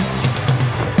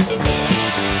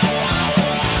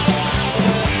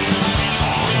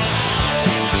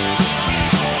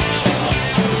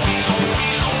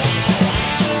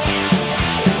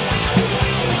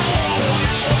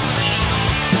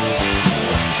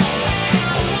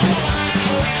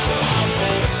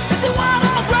 It's the Wild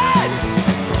Hog Rhyde.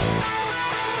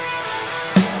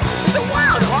 It's the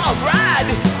Wild Hog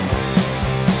Rhyde.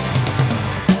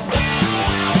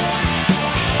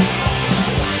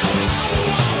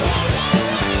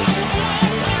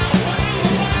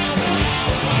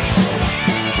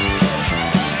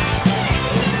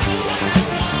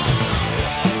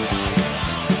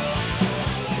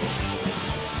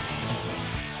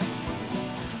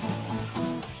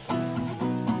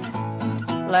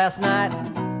 Last night,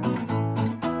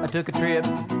 I took a trip.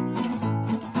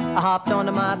 I hopped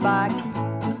onto my bike.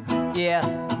 Yeah.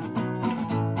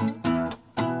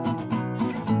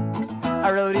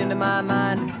 I rode into my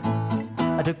mind.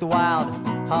 I took the Wild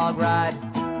Hog Ride.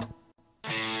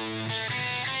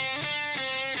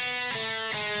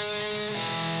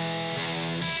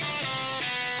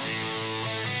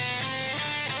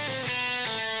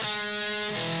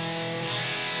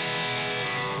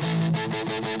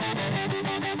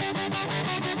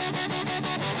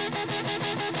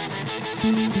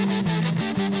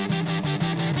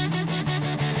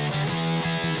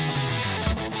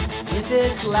 If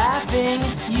it's laughing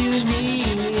you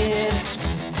need,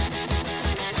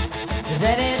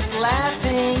 then it's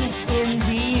laughing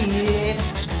indeed.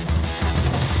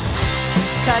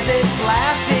 'Cause it's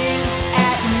laughing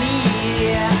at me.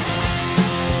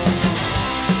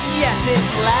 Yes,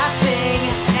 it's laughing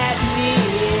at me.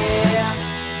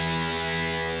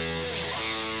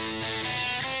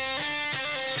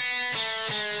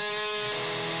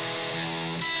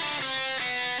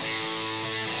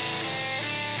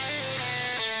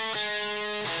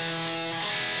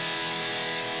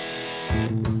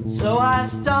 So I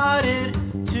started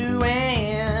to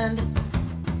end,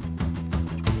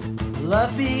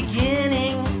 love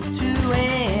beginning to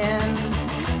end.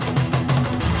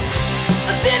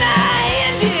 Then I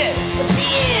ended the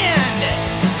end.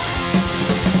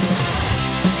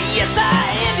 Yes, I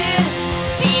ended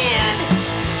the end.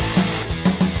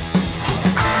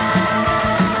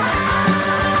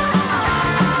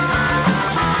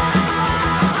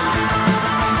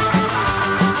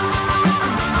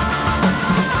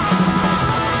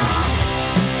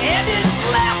 And it's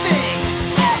laughing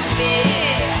at me.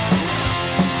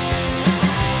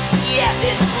 Yes,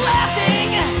 it's laughing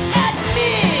at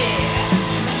me.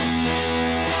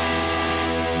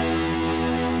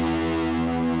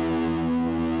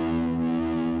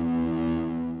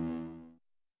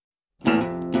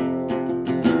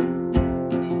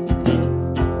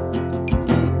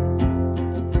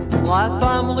 This life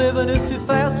I'm living is too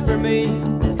fast for me.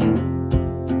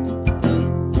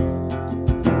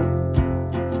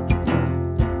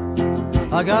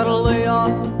 I gotta lay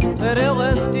off that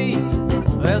LSD,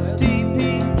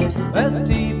 STP,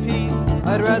 STP.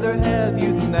 I'd rather have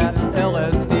you than that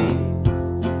LSD.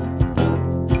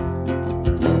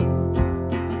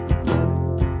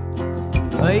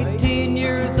 "18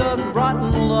 years of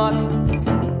rotten luck.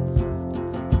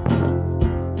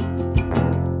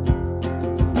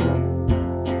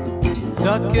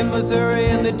 Stuck in Missouri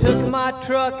and they took my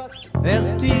truck.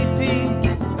 STP,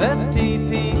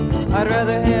 STP. I'd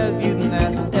rather have you than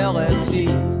that LSD.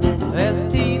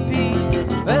 STP,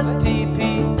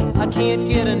 STP. I can't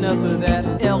get enough of that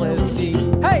LSD.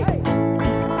 Hey!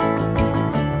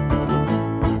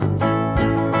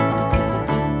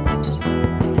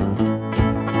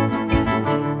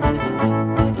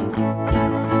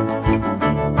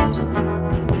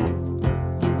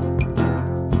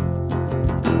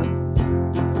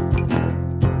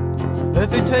 If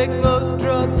you take those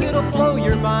drugs, it'll blow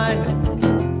your mind.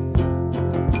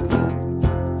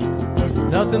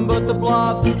 Nothing but the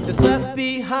blob is left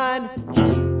behind.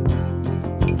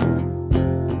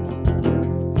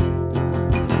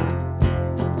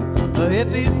 A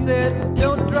hippie said,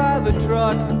 don't drive a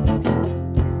truck.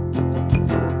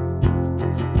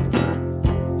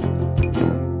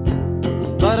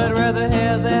 But I'd rather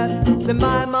have that than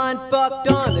my mind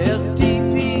fucked on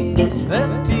STP,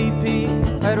 STP.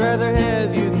 I'd rather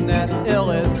have you than that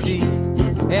LSD.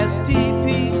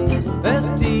 STP,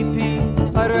 STP.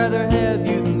 I'd rather have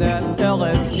you than that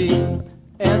LSD.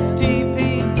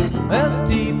 STP,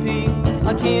 STP.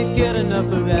 I can't get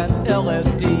enough of that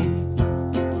LSD.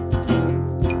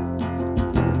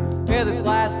 Yeah, this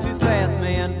life's too fast,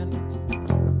 man.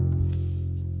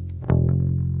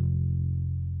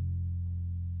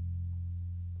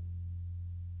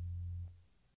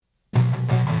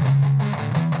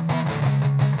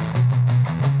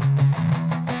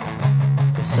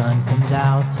 The sun comes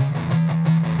out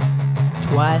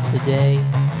twice a day.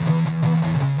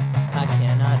 I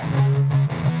cannot move.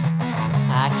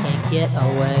 I can't get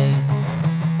away.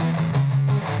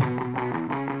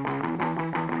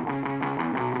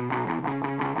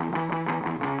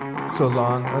 So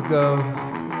long ago,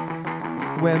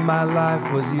 when my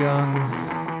life was young,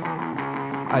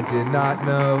 I did not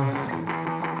know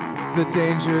the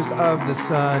dangers of the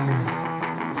sun.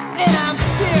 And I'm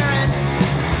staring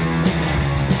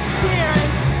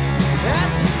at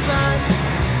the sun.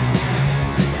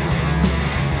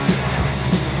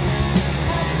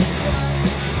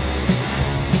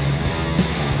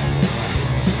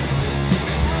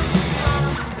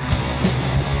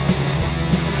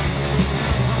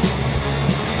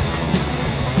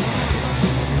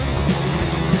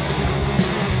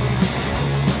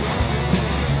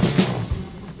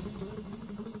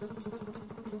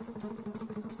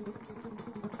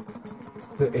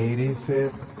 The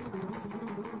 85th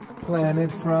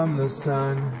planet from the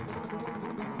sun.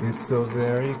 It's so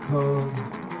very cold.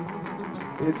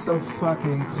 It's so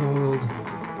fucking cold.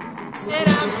 And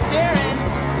I'm staring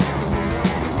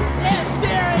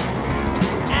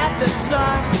the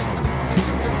sun.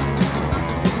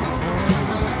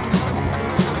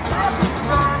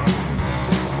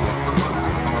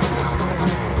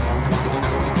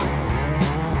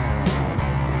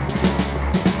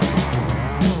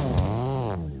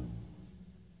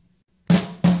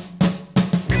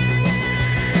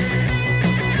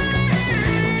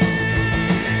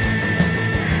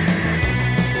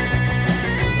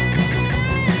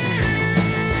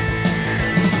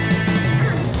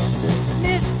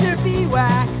 Mr.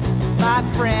 Beewak, my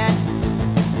friend.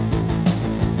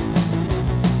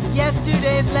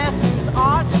 Yesterday's lessons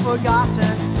aren't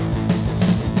forgotten.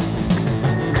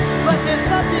 But there's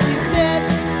something you said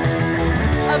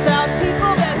about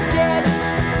people that's dead.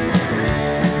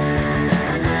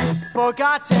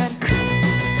 Forgotten.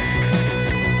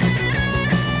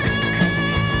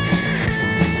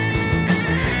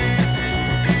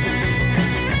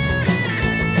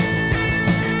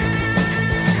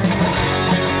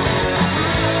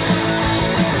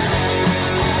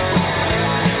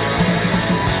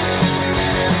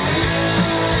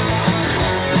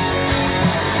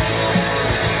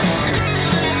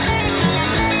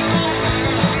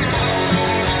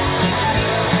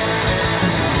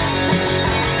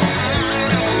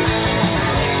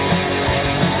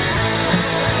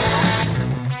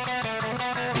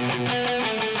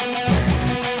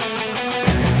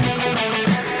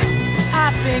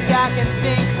 I can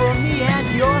think for me and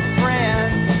your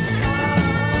friends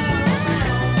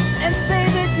and say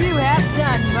that you have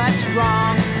done much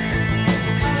wrong.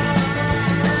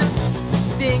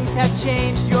 Things have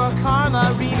changed, your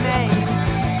karma remains.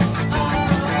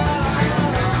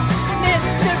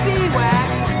 Mr. Beewak,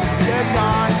 you're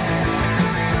gone.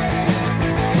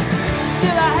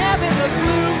 Still I haven't a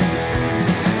clue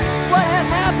what has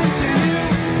happened to you.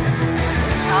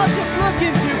 I'll just look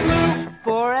into blue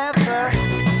forever.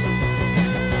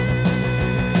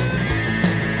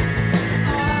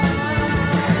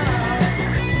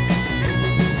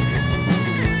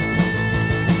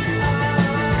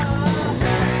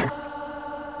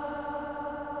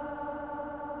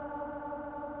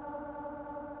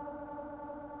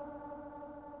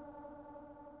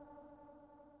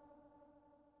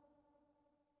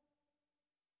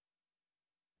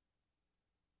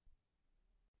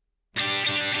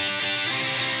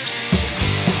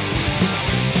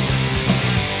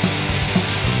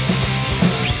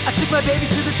 My baby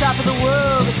to the top of the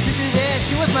world. I took her there,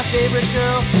 she was my favorite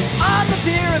girl. On the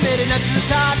pyramid and up to the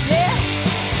top, yeah.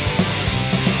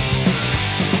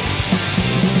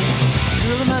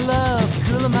 Girl of my love,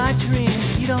 girl of my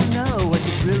dreams. You don't know what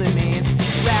this really means.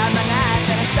 Grabbed my knife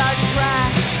and I started to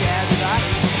cry. Stabbed the body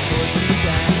for 2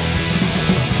 times.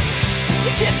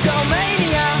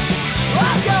 Egyptomania,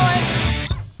 I'm going.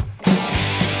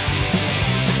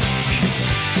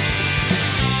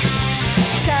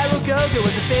 Go-go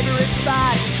was a favorite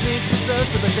spot. Drinks were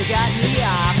so but they got me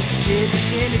off. Did the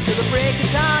shindy till the break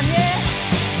of dawn, yeah.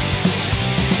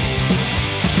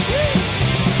 Woo!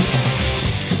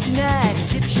 Tonight,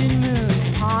 Egyptian moon,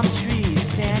 palm trees,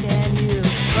 sand and you.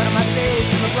 Blood on my face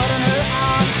and my blood on her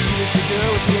arms. She was the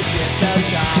girl with the Egypto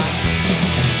charm.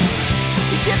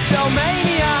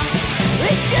 Egyptomania,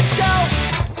 Egypto.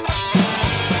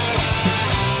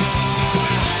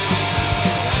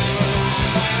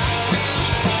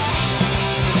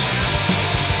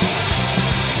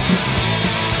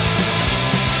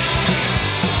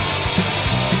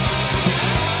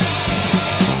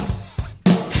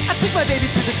 My baby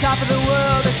to the top of the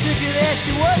world. I took her there,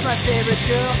 she was my favorite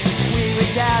girl. We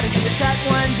went out into the tuck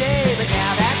one day, but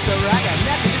now that's over, I got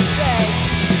nothing to say.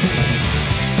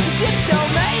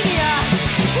 Egyptomania,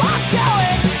 I'm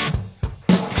going.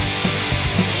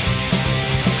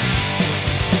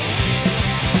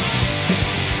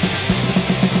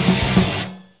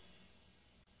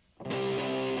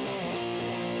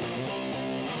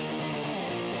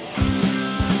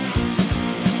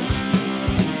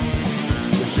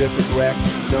 Ship was wrecked,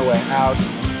 no way out.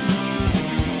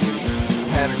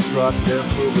 Panic struck, their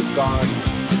food was gone.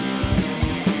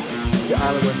 The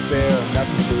island was bare,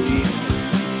 nothing to eat,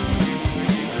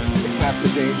 except the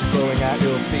danger growing at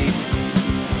your feet.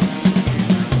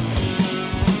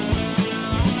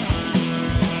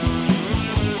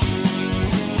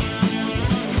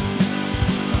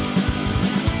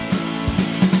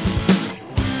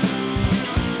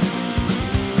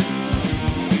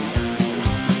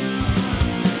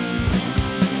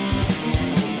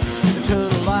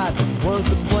 Was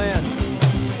the plan?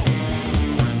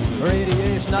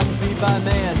 Radiation not conceived by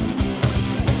man.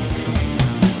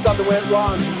 Something went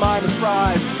wrong, his mind was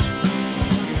fried.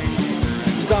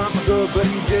 He's gone for good, but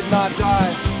he did not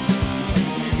die.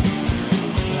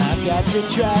 I've got to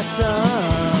try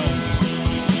some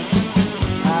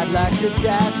to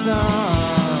die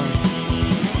some.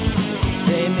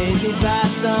 They made me buy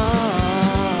some.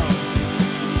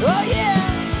 Oh yeah!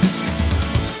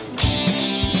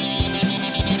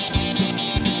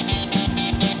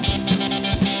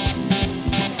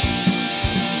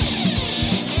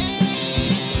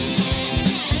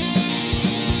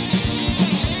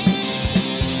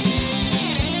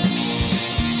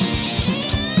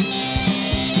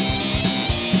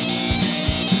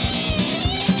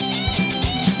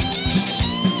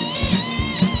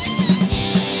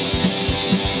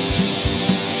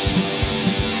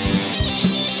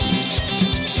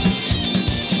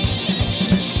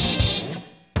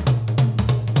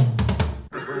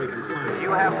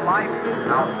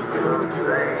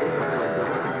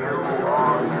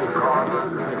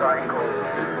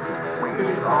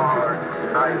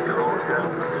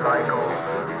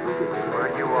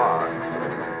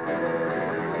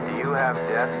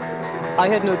 I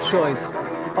had no choice.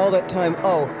 All that time,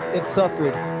 it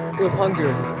suffered with hunger,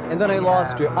 and then I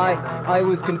lost her. I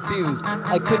was confused.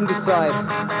 I couldn't decide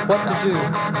what to do.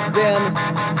 Then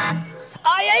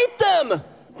I ate them!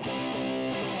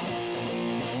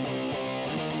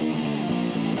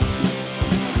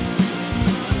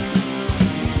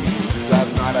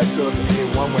 Last night I took a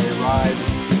one-way ride.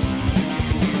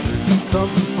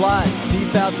 Something flying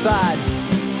deep outside.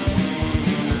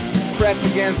 Pressed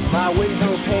against my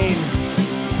window pane.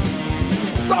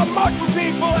 The muscle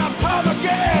people have come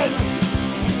again!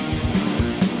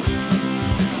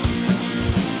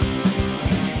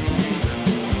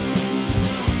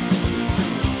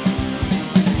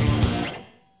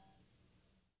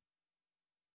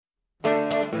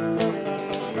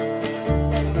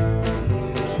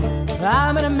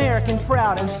 I'm an American,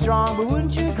 proud and strong, but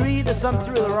wouldn't you agree that something's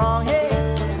really wrong? Hey!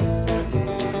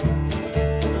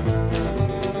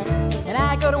 And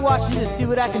I go to Washington to see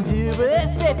what I can do, but they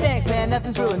say thanks, man,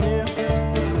 nothing's really new.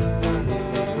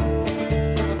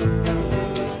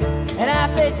 And I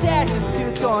pay taxes to see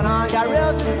what's going on. Got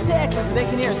relatives in Texas, but they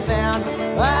can hear a sound.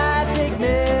 I think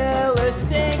Miller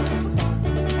stinks.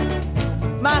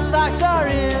 My socks are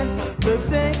in the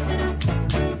sink.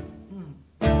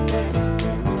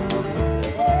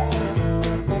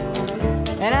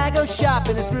 And I go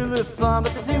shopping, it's really fun,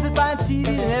 but the things that buy on TV,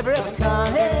 they never ever come.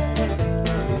 Hey.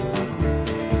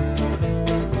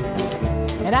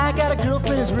 And I got a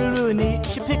girlfriend who's really, really neat.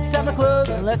 She picks out my clothes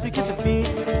and lets me kiss her feet.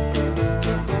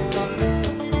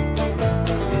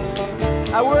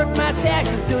 I work my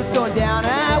taxes so it's going down,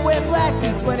 and I wear black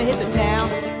suits when I hit the town.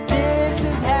 This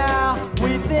is how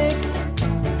we think.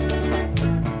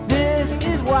 This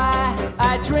is why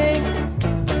I drink.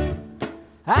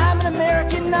 I'm an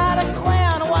American, not a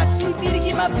clown. I watch TV to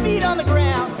keep my feet on the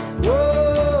ground. Whoa,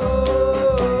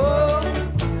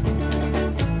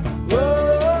 whoa.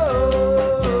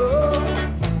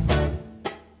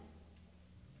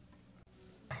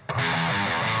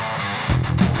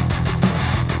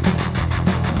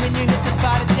 When you hit this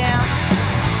part of town,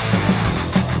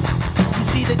 you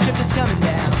see the trip that's coming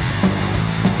down.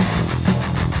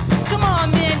 Come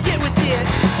on, man, get with it.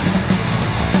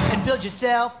 Build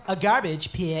yourself a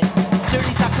garbage pit.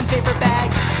 Dirty socks and paper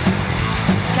bags,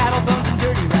 cattle bones and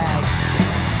dirty rags.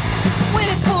 When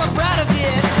it's full, I'm proud of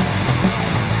it.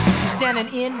 You're standing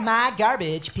in my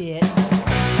garbage pit.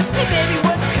 Hey baby,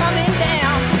 what's coming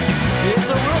down? It's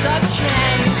a world of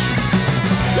change.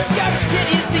 This garbage pit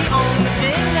is the only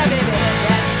thing, now baby,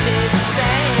 that stays the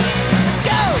same. Let's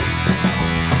go!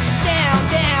 Down,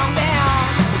 down, down.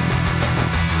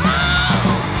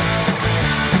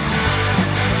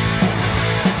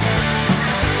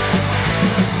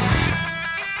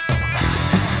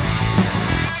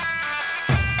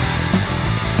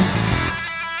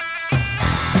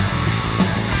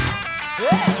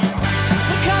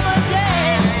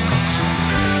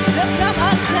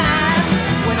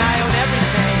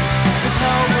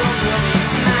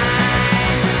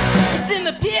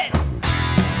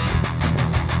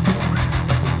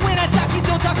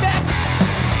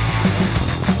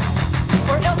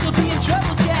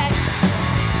 Trouble, Jack.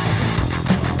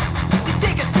 You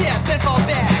take a step, then fall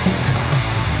back.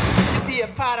 You'll be a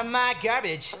part of my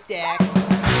garbage stack.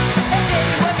 Hey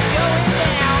baby, what's going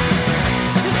down?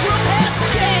 This world has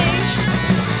changed.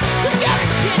 This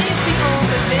garbage pit is the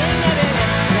only thing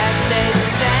that stays the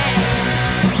same.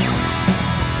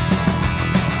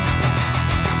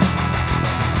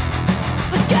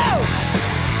 Let's go!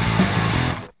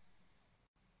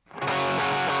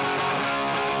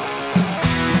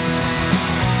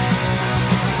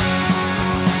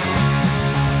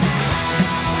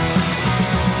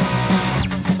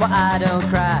 Well, I don't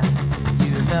cry,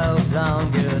 you no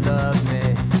longer love me.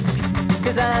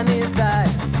 'Cause I'm inside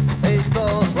these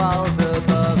four walls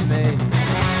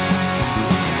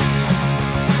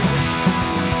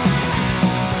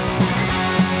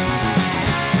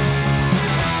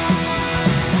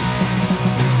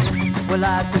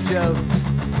life's a joke,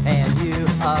 and you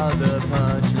are the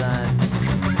punchline.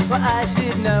 Well, I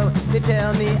should know, they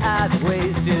tell me I've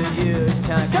wasted your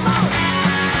time. Come on!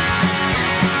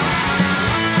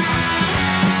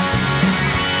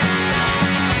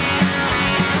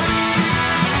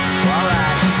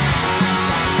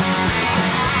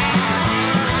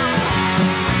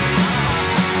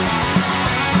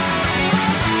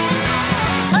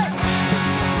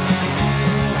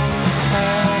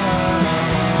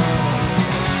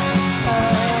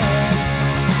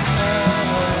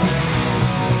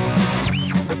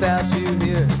 Without you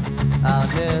here, I'll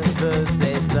never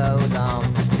say so long.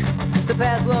 So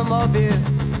pass one more beer,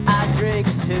 I drink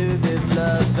to this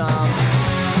love song.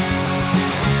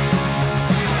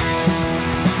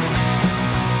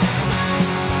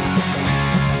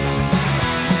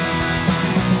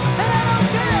 And I don't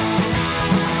care.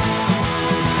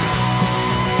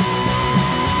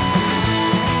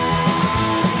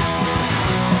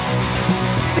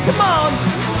 So come on!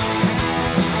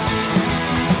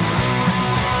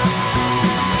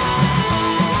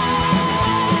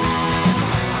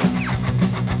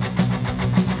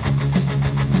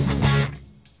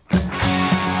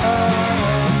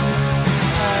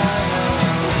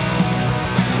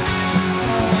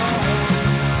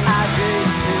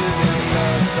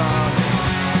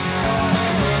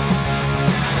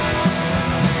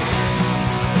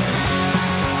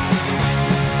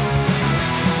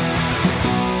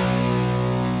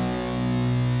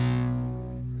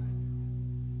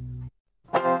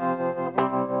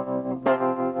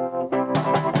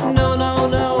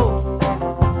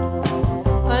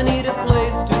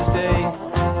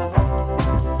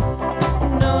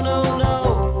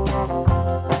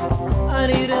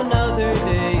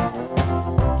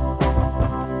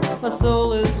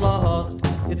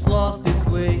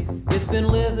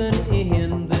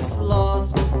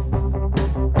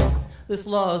 This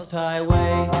lost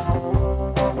highway.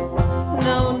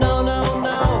 No, no, no,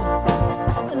 no,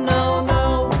 no,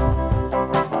 no.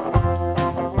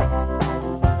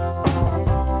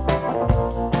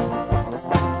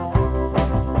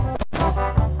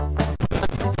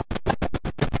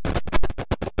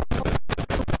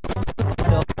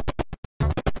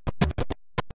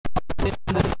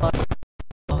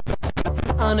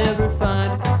 I'll never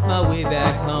find my way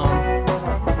back home.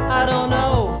 I don't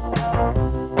know.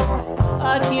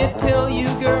 I can't tell you,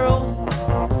 girl,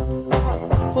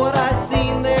 what I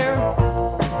seen there.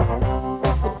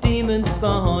 The demon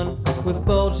spawn with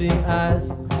bulging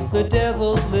eyes. The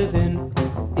devil's living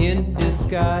in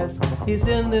disguise. He's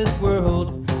in this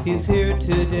world, he's here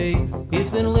today. He's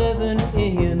been living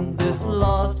in this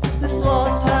lost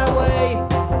highway.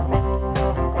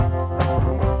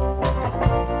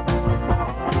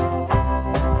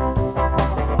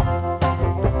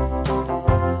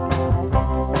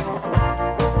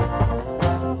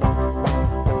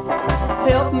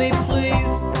 Help me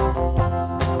please,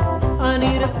 I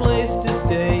need a place to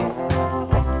stay.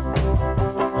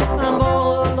 I'm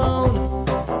all alone,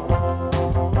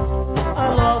 I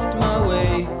lost my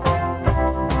way.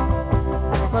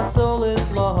 My soul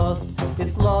is lost,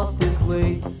 it's lost its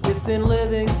way. It's been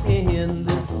living in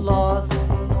this lost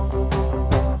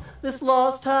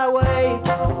highway.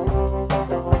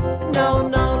 No,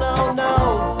 no, no, no.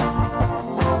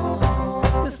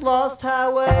 This lost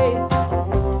highway.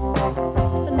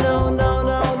 No, no,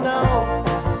 no, no.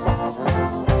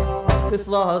 This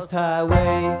lost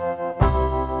highway.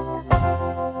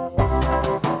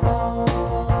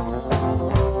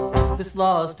 This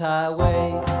lost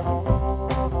highway.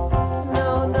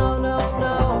 No, no, no,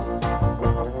 no.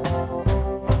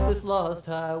 This lost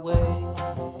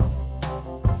highway.